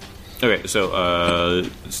 Okay, so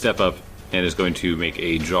step up and is going to make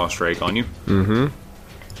a jaw strike on you.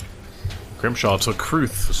 Grimshaw took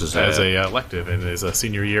Krooth This is as a elective in his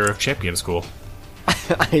senior year of champion school.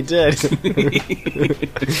 I did.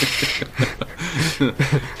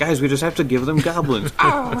 Guys, we just have to give them goblins. There's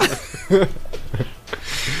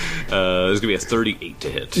going to be a 38 to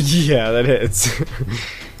hit. Yeah, that hits.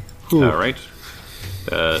 All right.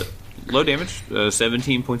 Low damage,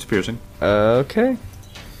 17 points of piercing. Okay.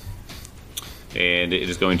 And it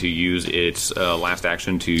is going to use its last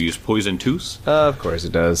action to use Poison Tooth. Of course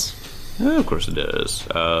it does. Of course it does.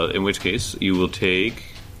 In which case, you will take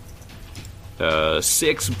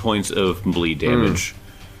 6 points of bleed damage.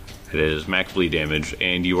 It is max bleed damage,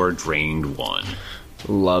 and you are drained 1.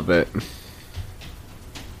 Love it.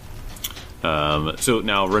 So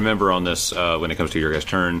now remember on this, when it comes to your guys'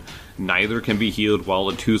 turn, neither can be healed while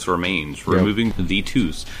a tooth remains. Removing the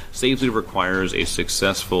tooth safely requires a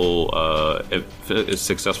successful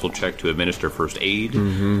check to administer first aid.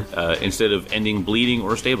 Instead of ending bleeding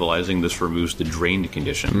or stabilizing, this removes the drained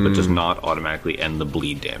condition, but does not automatically end the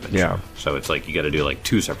bleed damage. Yeah. So it's like you got to do like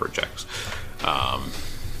 2 separate checks.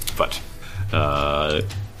 But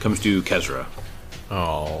comes to Kezra.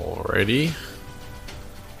 Alrighty.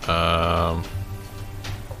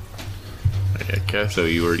 I guess. So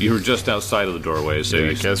you were just outside of the doorway. So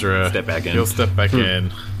you Kezra, step back in. He'll step back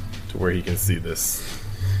in to where he can see this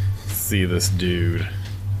dude,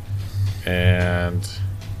 and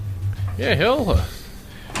yeah, he'll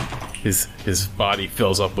his body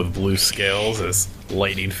fills up with blue scales as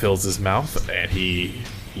lightning fills his mouth, and he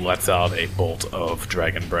lets out a bolt of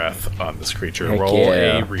dragon breath on this creature. Heck Roll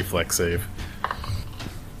yeah. a reflex save.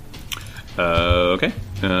 Okay.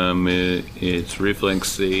 It's reflex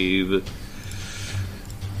save.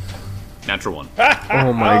 Natural 1.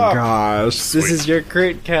 Oh my gosh. This is your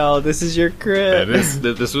crit, Cal. This is your crit. That is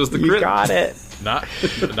This was the You crit. got it. not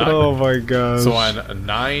Oh my gosh. So on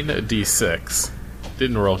 9d6,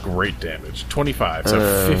 didn't roll great damage. 25,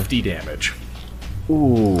 so 50 damage.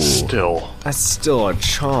 Ooh. Still. That's still a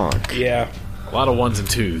chunk. Yeah. A lot of 1s and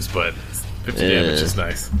 2s, but 50 damage is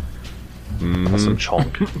nice. That's some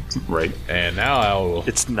chunk. Right. And now I will.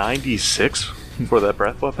 It's 96 for that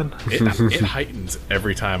breath weapon. It heightens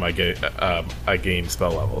every time I gain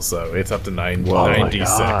spell level, so it's up to 9d6 God.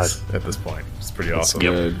 at this point. It's pretty awesome.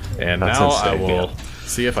 Good. And That's now I insane, will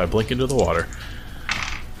see if I blink into the water.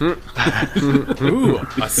 Ooh,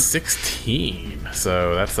 a 16.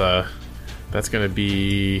 So that's gonna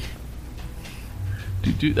be.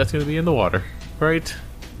 That's gonna be in the water, right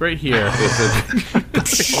here.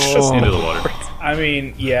 Just into the water. I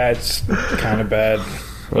mean, yeah, it's kind of bad.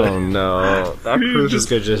 Oh no. That Krooth is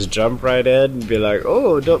gonna just jump right in and be like,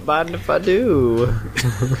 oh, don't mind if I do.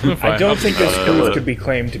 I don't think this Krooth could be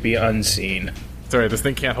claimed to be unseen. It's alright, this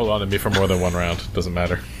thing can't hold on to me for more than 1 round. Doesn't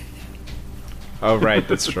matter. Oh, right,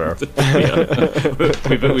 that's true. We've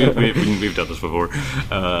done this before.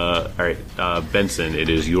 All right, Benson, it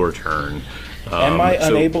is your turn. Am I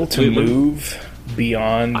so unable to move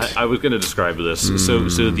beyond? I was going to describe this. So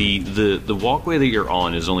the walkway that you're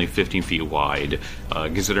on is only 15 feet wide.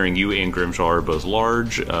 Considering you and Grimshaw are both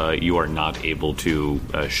large, you are not able to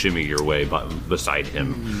shimmy your way beside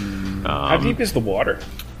him. How deep is the water?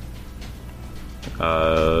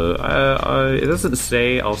 It doesn't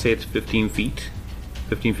say. I'll say it's 15 feet.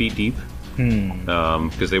 15 feet deep.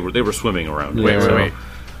 because they were swimming around. Wait.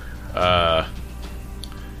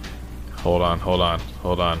 Hold on.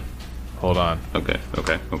 Okay.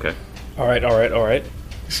 All right. All right.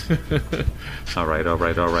 Shut up. Trying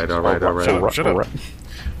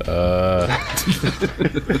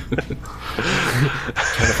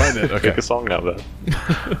to find it. Okay. Pick a song out of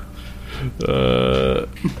that.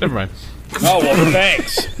 Never mind. Oh well,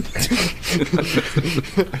 thanks.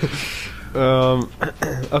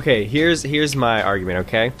 Okay, here's my argument.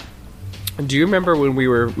 Okay, do you remember when we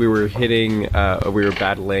were hitting we were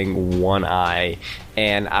battling One Eye,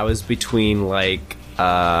 and I was between like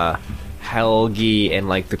Helgi and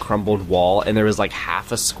like the crumbled wall, and there was like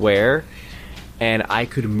half a square, and I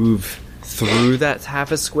could move through that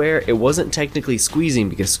half a square. It wasn't technically squeezing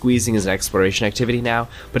because squeezing is an exploration activity now,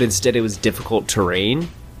 but instead it was difficult terrain.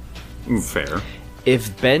 Fair.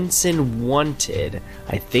 If Benson wanted,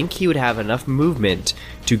 I think he would have enough movement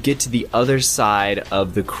to get to the other side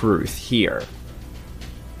of the Krooth here.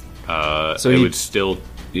 So he would still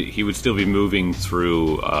be moving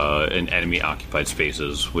through an enemy occupied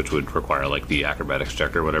spaces, which would require like the acrobatics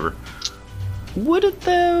check or whatever. Would it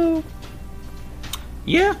though?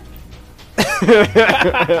 Yeah.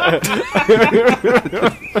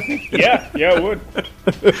 Yeah, it would.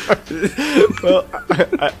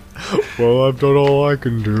 Well, I've done all I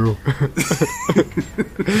can do.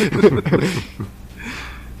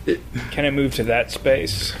 Can I move to that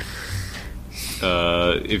space?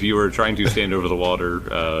 If you were trying to stand over the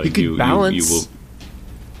water, you could balance. You will.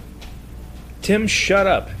 Tim, shut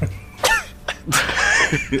up.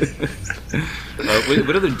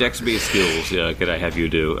 What other dex-based skills could I have you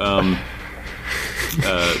do?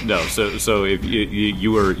 No. So if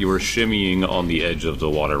you were shimmying on the edge of the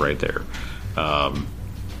water right there.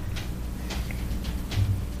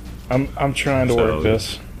 I'm trying to work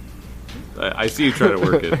this. I see you trying to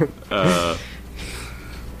work it.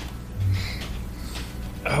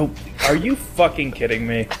 Oh, are you fucking kidding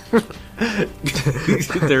me?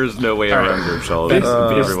 There's no way around Grimshaw.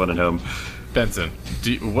 Everyone at home. Benson,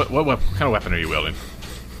 what kind of weapon are you wielding?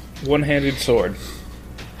 One-handed sword.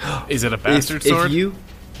 Is it a bastard sword?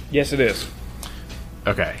 Yes, it is.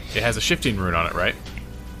 Okay, it has a shifting rune on it, right?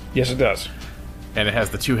 Yes, it does. And it has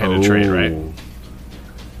the two-handed trait, right?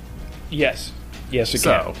 Yes, it can.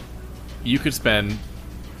 So, you could spend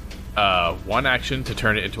one action to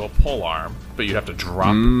turn it into a pole arm, but you'd have to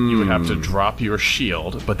drop. You would have to drop your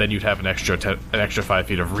shield, but then you'd have an extra 5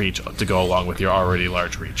 feet of reach to go along with your already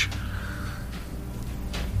large reach.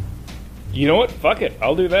 You know what? Fuck it.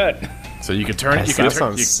 I'll do that. So you could turn it. That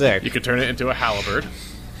sounds sick. You could turn it into a halberd.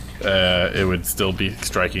 It would still be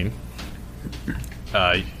striking.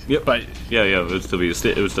 Yep. But it would still be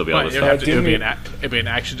all this stuff. It'd be an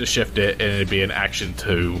action to shift it, and it'd be an action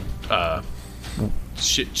to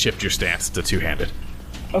shift your stance to two-handed.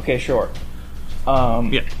 Okay, sure.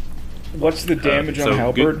 Yeah. What's the damage on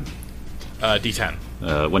halberd? D10.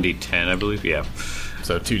 1d10, I believe. Yeah.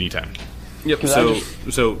 So 2d10. Yep.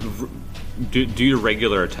 So do your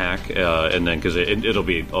regular attack, and then because it'll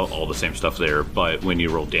be all the same stuff there. But when you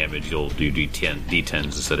roll damage, you'll do d10s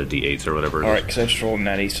instead of d8s or whatever. All right, because I just rolled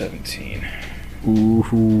natty 17.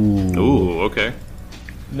 Ooh. Okay.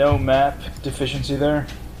 No map deficiency there.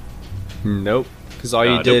 Nope. Because all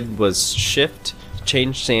you did was shift,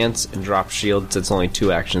 change stance, and drop shield. It's only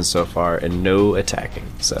 2 actions so far, and no attacking.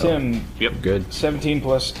 So Tim. Yep. Good. 17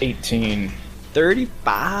 plus 18.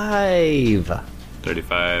 35.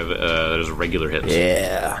 35. There's a regular hit.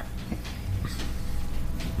 Yeah.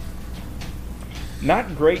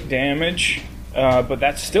 Not great damage, but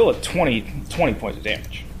that's still a 20 points of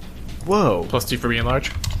damage. Whoa. +2 for being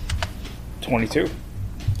large. 22.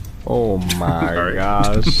 Oh my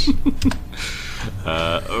gosh.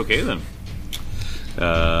 Okay then.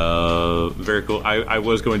 Very cool. I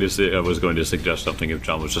was going to suggest something if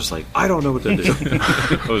John was just like, I don't know what to do.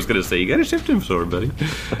 I was going to say, you got to shift him sword, buddy.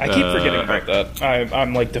 I keep forgetting about that.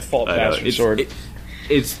 I'm like default bastard sword.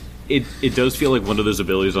 It does feel like one of those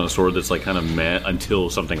abilities on a sword that's like kind of meh until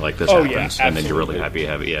something like this happens, and then you're really happy to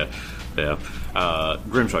have it. Yeah.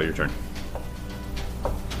 Grimshaw, your turn.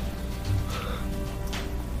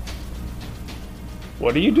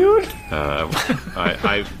 What are you doing?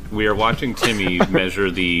 We are watching Timmy measure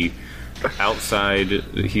the outside.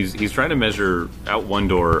 He's trying to measure out one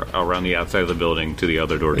door around the outside of the building to the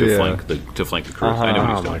other door to flank the crew. I know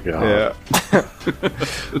what he's doing. Yeah.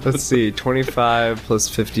 Let's see. 25 plus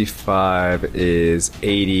 55 is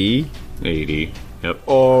 80. 80. Yep.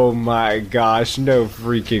 Oh my gosh, no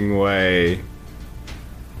freaking way.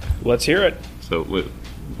 Let's hear it. So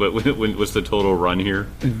what's the total run here?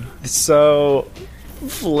 So,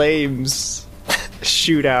 flames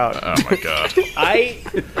shootout. Oh my god.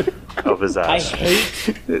 Of his I ass.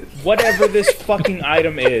 hate whatever this fucking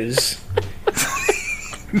item is.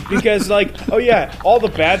 Because, like, oh yeah, all the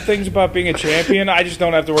bad things about being a champion, I just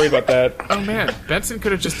don't have to worry about that. Oh man, Benson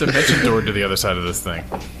could have just dimension doored to the other side of this thing.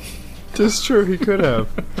 That's true. He could have.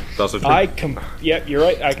 It's also true. Yep, you're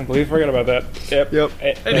right. I completely forgot about that. Yep.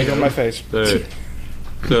 Egg on my face.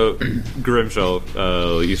 So, Grimshaw,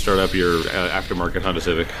 you start up your aftermarket Honda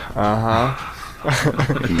Civic.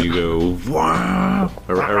 And you go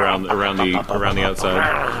around the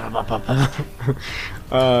outside.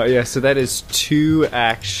 Yeah, so that is 2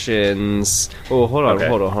 actions. Oh, hold on.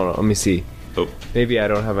 Let me see. Oh, Maybe I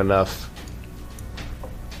don't have enough.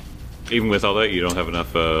 even with all that, you don't have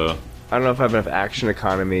enough. I don't know if I have enough action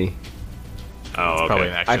economy. Oh, okay. Probably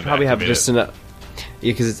an action I to probably have activate just it. enough.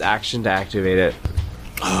 Yeah, because it's action to activate it.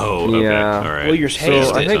 Oh, okay. Yeah. All right. Well, you're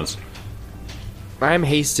hasted. I think- Sounds- I'm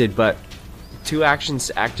hasted, but 2 actions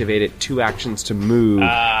to activate it, 2 actions to move.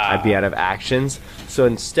 I'd be out of actions. So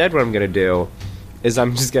instead, what I'm going to do is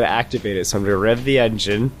I'm just going to activate it. So I'm going to rev the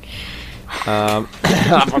engine. Then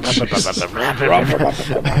I'm going to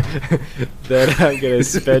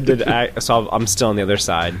spend so I'm still on the other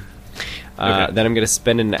side. Okay. Then I'm going to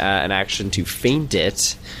spend an action to feint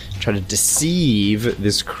it, try to deceive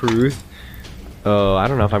this Krooth. Oh, I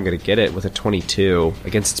don't know if I'm going to get it with a 22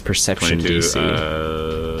 against its perception 22.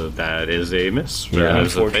 DC. That is a miss. Yeah, That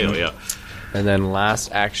is a fail. Yeah. And then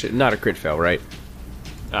last action, not a crit fail, right?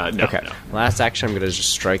 No. Okay. No. Last action, I'm going to just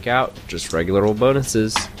strike out, just regular old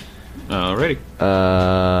bonuses. Alrighty.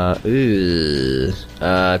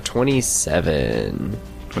 27.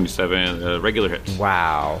 27 regular hits.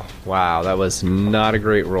 Wow, that was not a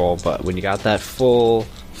great roll, but when you got that full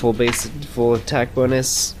attack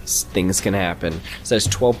bonus, things can happen. So that's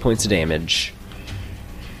 12 points of damage.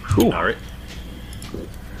 All right.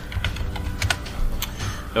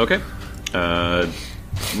 Okay.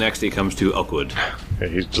 Next, it comes to Elkwood.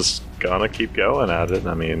 He's just gonna keep going at it.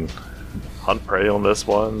 I mean, hunt prey on this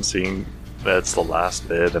one, seeing that's the last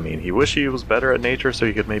bit. I mean, he wish he was better at nature so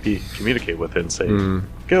he could maybe communicate with it and say,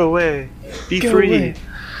 "Go away, be free." Away.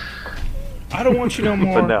 I don't want you no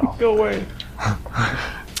more. But no. Go away.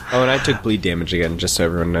 Oh, and I took bleed damage again, just so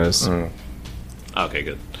everyone knows. Okay,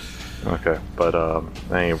 good. Okay, but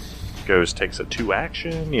then he goes, takes a 2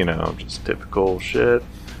 action, just typical shit.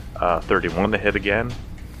 31 to hit again.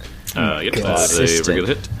 Yep, that's a Consistent.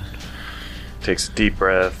 regular hit. Takes a deep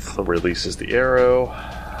breath, releases the arrow,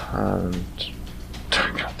 and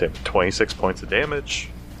goddamn, 26 points of damage.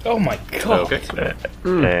 Oh my god. Okay.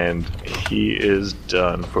 And he is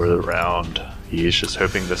done for the round. He is just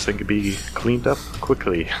hoping this thing could be cleaned up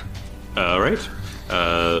quickly. All right.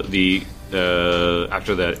 After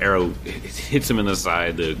that arrow hits him in the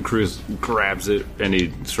side, the Krooth grabs it and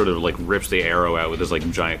he sort of like rips the arrow out with his like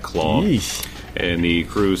giant claw. Yeesh. And the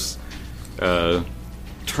Krooth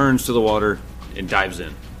turns to the water and dives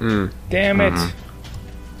in. Damn it.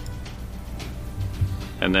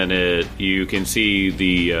 And then you can see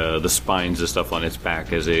the spines and stuff on its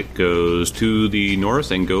back as it goes to the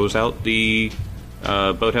north and goes out the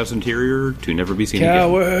boathouse interior to never be seen again.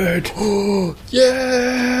 Coward.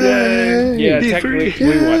 Yay! Yeah, technically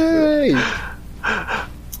we won.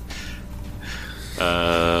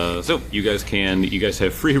 So you guys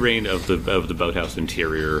have free reign of the boathouse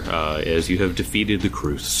interior as you have defeated the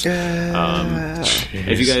Krooths.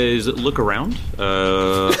 As you guys look around,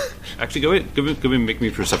 actually go ahead, make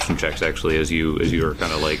me perception checks. Actually, as you are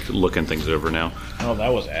kind of like looking things over now. Oh,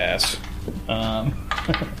 that was ass.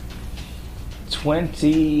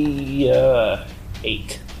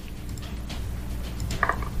 28.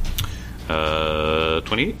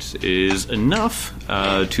 28 is enough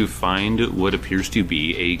to find what appears to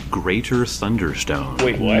be a greater thunderstone.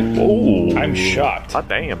 Wait, what? Oh, I'm shocked. Hot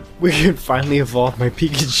damn. We can finally evolve my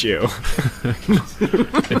Pikachu.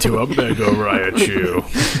 Into a Mega Raichu.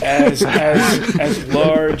 As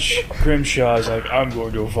large Grimshaw is like, I'm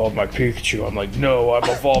going to evolve my Pikachu. I'm like, no, I'm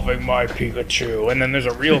evolving my Pikachu. And then there's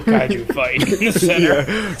a real kaiju fight in the center.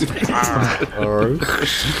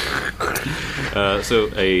 So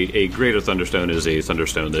a greater thunderstone is a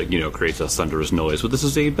thunderstone that creates a thunderous noise, but this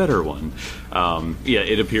is a better one.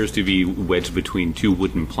 It appears to be wedged between 2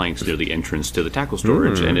 wooden planks near the entrance to the tackle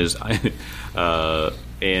storage, and is I'll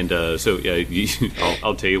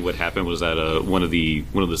tell you what happened was that one of the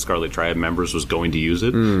Scarlet Triad members was going to use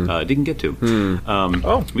it, didn't get to.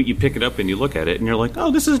 But you pick it up and you look at it and you're like,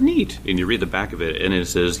 oh, this is neat, and you read the back of it and it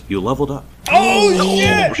says you leveled up.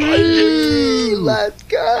 Oh, shit! Let's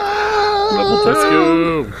go! Let's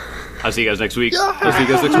go. I'll see you guys next week. I'll see you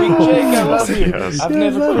guys next week. Jake, I love you. Yes. I've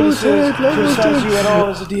never criticized you at all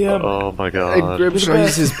as a DM. Oh my And god. Grimshaw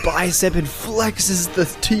uses his bicep and flexes the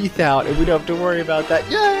teeth out, and we don't have to worry about that.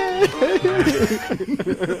 Yay!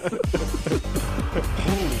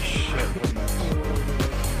 Holy shit.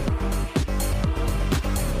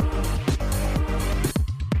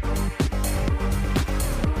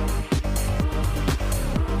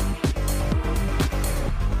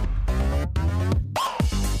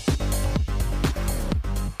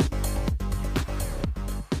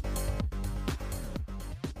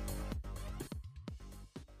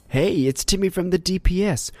 Hey, it's Timmy from the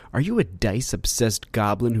DPS. Are you a dice-obsessed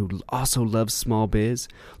goblin who also loves small biz?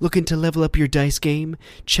 Looking to level up your dice game?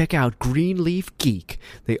 Check out Greenleaf Geek.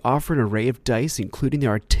 They offer an array of dice, including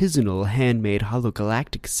their artisanal handmade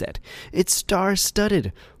hologalactic set. It's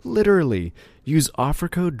star-studded, literally. Use offer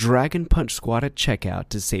code Dragon Punch Squad at checkout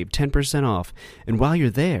to save 10% off. And while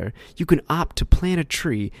you're there, you can opt to plant a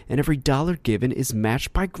tree, and every dollar given is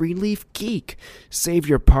matched by Greenleaf Geek. Save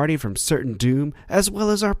your party from certain doom, as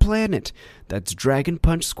well as our planet. That's Dragon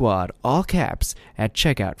Punch Squad, all caps, at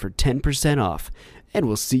checkout for 10% off. And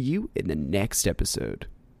we'll see you in the next episode.